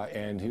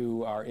and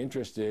who are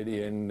interested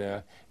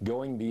in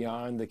going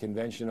beyond the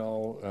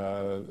conventional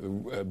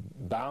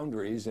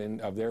boundaries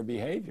of their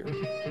behavior.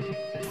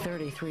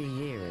 33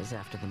 years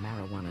after the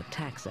Marijuana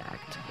Tax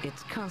Act,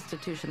 its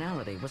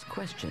constitutionality was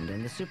questioned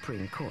in the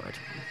Supreme Court.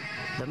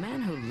 The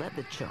man who led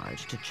the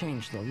charge to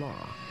change the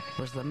law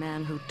was the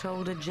man who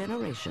told a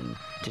generation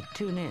to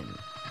tune in,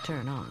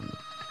 turn on,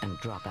 and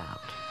drop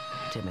out.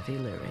 Timothy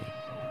Leary.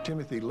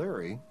 Timothy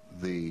Leary,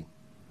 the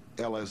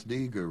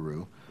LSD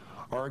guru,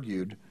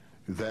 argued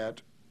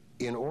that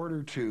in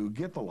order to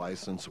get the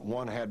license,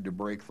 one had to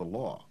break the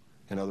law.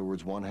 In other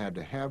words, one had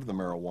to have the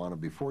marijuana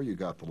before you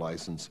got the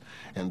license,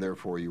 and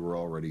therefore you were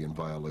already in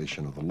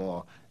violation of the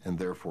law, and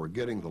therefore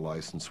getting the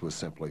license was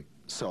simply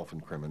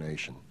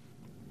self-incrimination.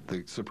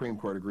 The Supreme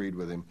Court agreed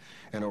with him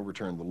and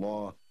overturned the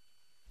law.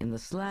 In the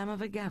slam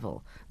of a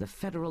gavel, the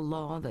federal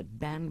law that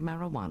banned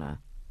marijuana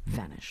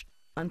vanished.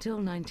 Until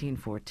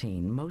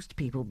 1914, most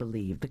people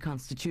believed the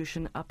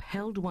Constitution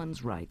upheld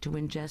one's right to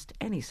ingest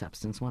any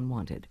substance one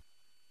wanted.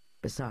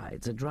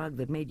 Besides, a drug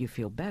that made you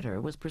feel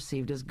better was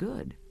perceived as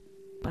good.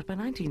 But by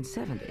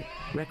 1970,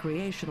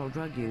 recreational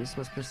drug use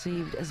was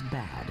perceived as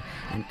bad,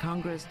 and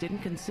Congress didn't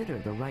consider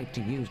the right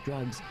to use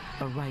drugs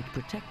a right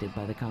protected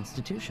by the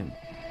Constitution,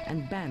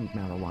 and banned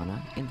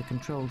marijuana in the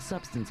Controlled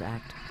Substance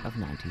Act of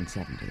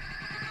 1970.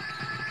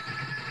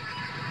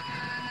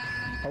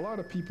 A lot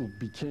of people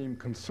became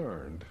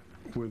concerned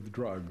with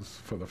drugs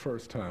for the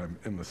first time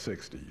in the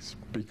 60s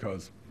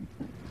because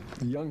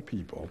the young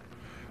people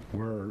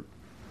were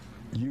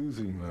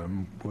using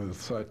them with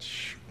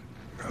such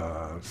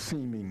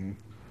seeming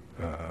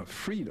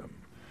freedom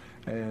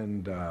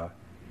and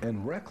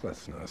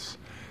recklessness.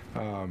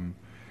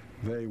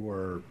 They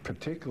were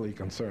particularly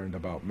concerned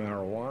about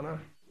marijuana.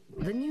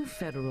 The new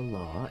federal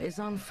law is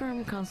on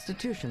firm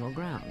constitutional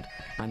ground,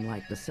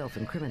 unlike the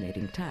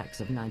self-incriminating tax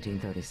of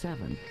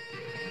 1937.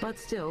 But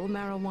still,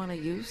 marijuana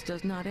use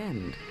does not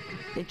end.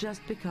 It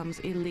just becomes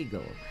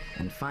illegal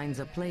and finds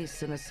a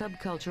place in a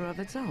subculture of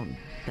its own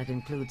that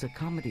includes a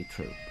comedy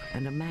troupe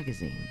and a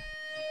magazine.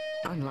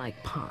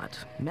 Unlike pot,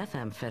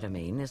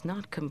 methamphetamine is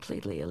not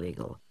completely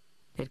illegal.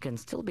 It can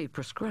still be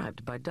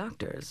prescribed by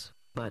doctors,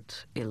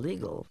 But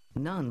illegal,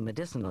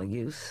 non-medicinal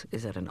use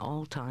is at an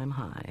all-time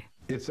high.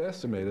 It's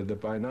estimated that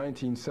by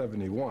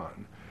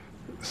 1971,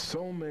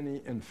 so many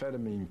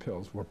amphetamine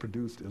pills were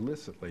produced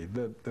illicitly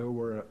that there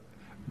were,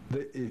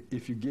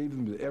 if you gave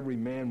them to every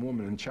man,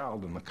 woman, and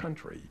child in the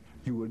country,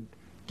 you would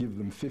give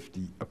them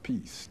 50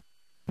 apiece.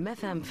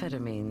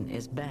 Methamphetamine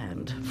is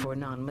banned for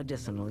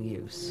non-medicinal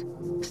use.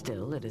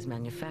 Still, it is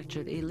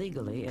manufactured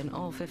illegally in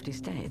all 50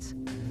 states.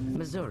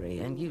 Missouri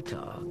and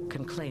Utah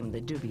can claim the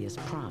dubious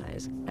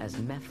prize as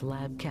meth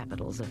lab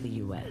capitals of the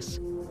U.S.,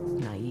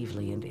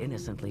 naively and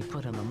innocently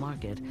put on the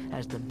market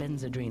as the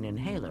Benzedrine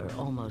inhaler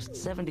almost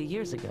 70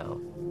 years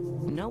ago.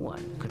 No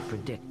one could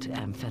predict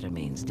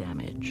amphetamine's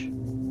damage.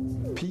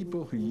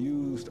 People who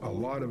used a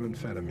lot of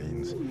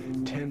amphetamines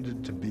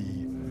tended to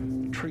be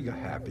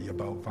trigger-happy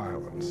about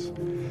violence.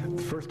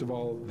 First of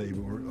all, they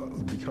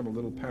become a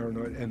little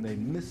paranoid, and they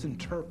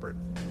misinterpret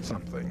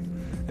something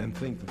and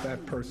think that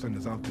that person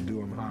is out to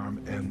do them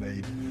harm, and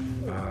they,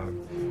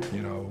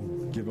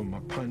 give them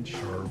a punch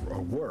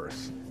or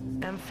worse.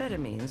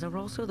 Amphetamines are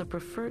also the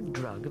preferred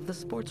drug of the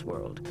sports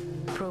world.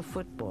 Pro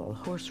football,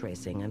 horse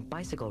racing, and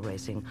bicycle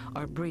racing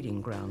are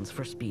breeding grounds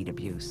for speed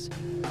abuse.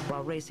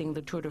 While racing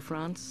the Tour de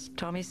France,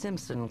 Tommy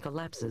Simpson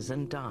collapses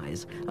and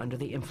dies under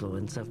the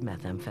influence of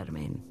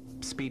methamphetamine.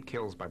 Speed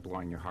kills by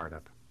blowing your heart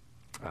up.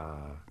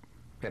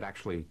 It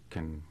actually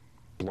can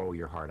blow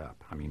your heart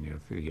up. I mean,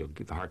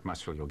 the heart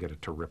muscle, you'll get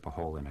it to rip a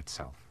hole in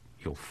itself.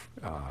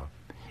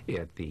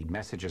 The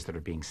messages that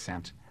are being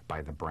sent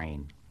by the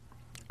brain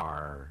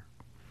are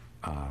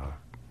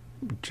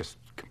just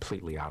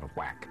completely out of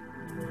whack.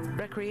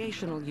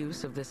 Recreational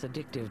use of this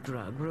addictive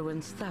drug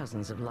ruins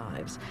thousands of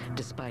lives.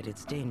 Despite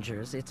its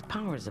dangers, its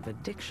powers of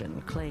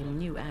addiction claim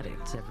new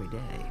addicts every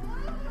day.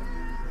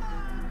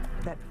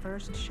 That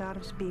first shot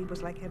of speed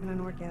was like having an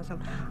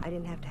orgasm. I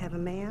didn't have to have a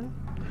man.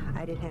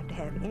 I didn't have to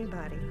have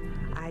anybody.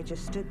 I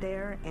just stood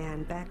there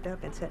and backed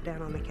up and sat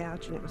down on the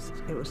couch, and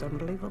it was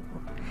unbelievable.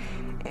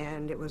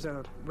 And it was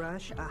a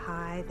rush, a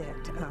high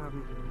that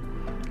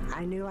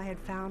I knew I had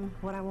found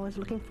what I was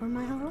looking for in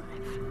my whole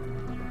life.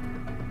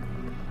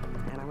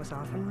 And I was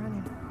off and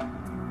running.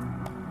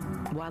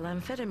 While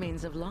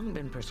amphetamines have long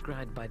been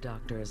prescribed by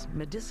doctors,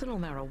 medicinal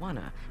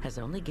marijuana has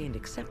only gained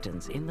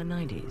acceptance in the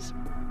 90s.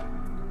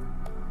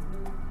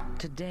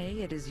 Today,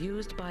 it is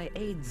used by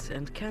AIDS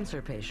and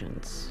cancer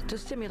patients to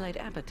stimulate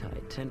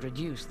appetite and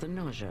reduce the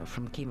nausea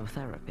from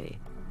chemotherapy.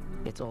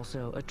 It's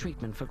also a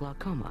treatment for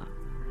glaucoma.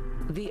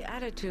 The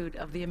attitude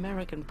of the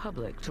American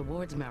public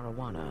towards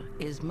marijuana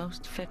is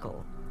most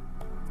fickle.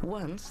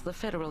 Once, the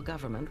federal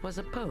government was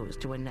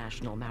opposed to a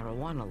national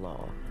marijuana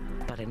law,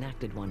 but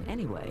enacted one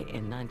anyway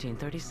in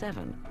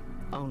 1937,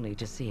 only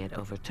to see it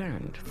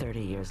overturned 30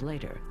 years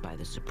later by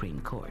the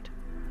Supreme Court.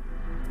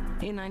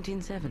 In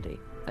 1970,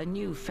 a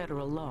new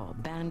federal law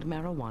banned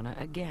marijuana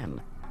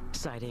again,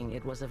 citing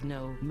it was of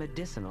no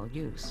medicinal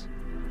use.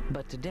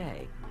 But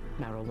today,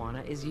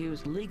 marijuana is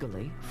used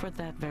legally for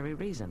that very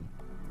reason.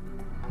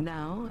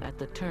 Now, at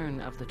the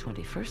turn of the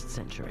 21st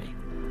century,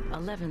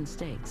 11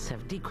 states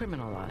have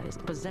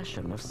decriminalized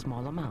possession of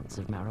small amounts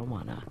of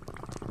marijuana,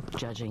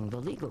 judging the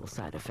legal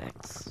side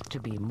effects to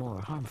be more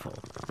harmful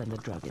than the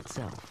drug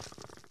itself.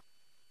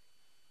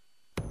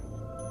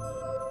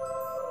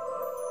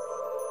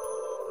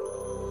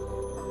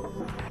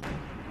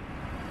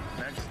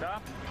 Next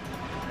stop,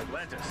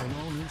 Atlantis. An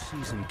all-new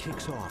season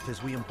kicks off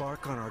as we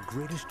embark on our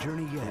greatest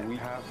journey yet. We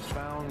have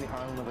found the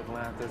island of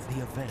Atlantis.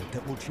 The event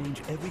that will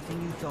change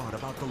everything you thought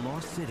about the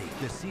Lost City.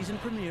 The season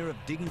premiere of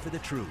Digging for the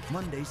Truth,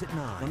 Mondays at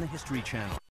 9 on the History Channel.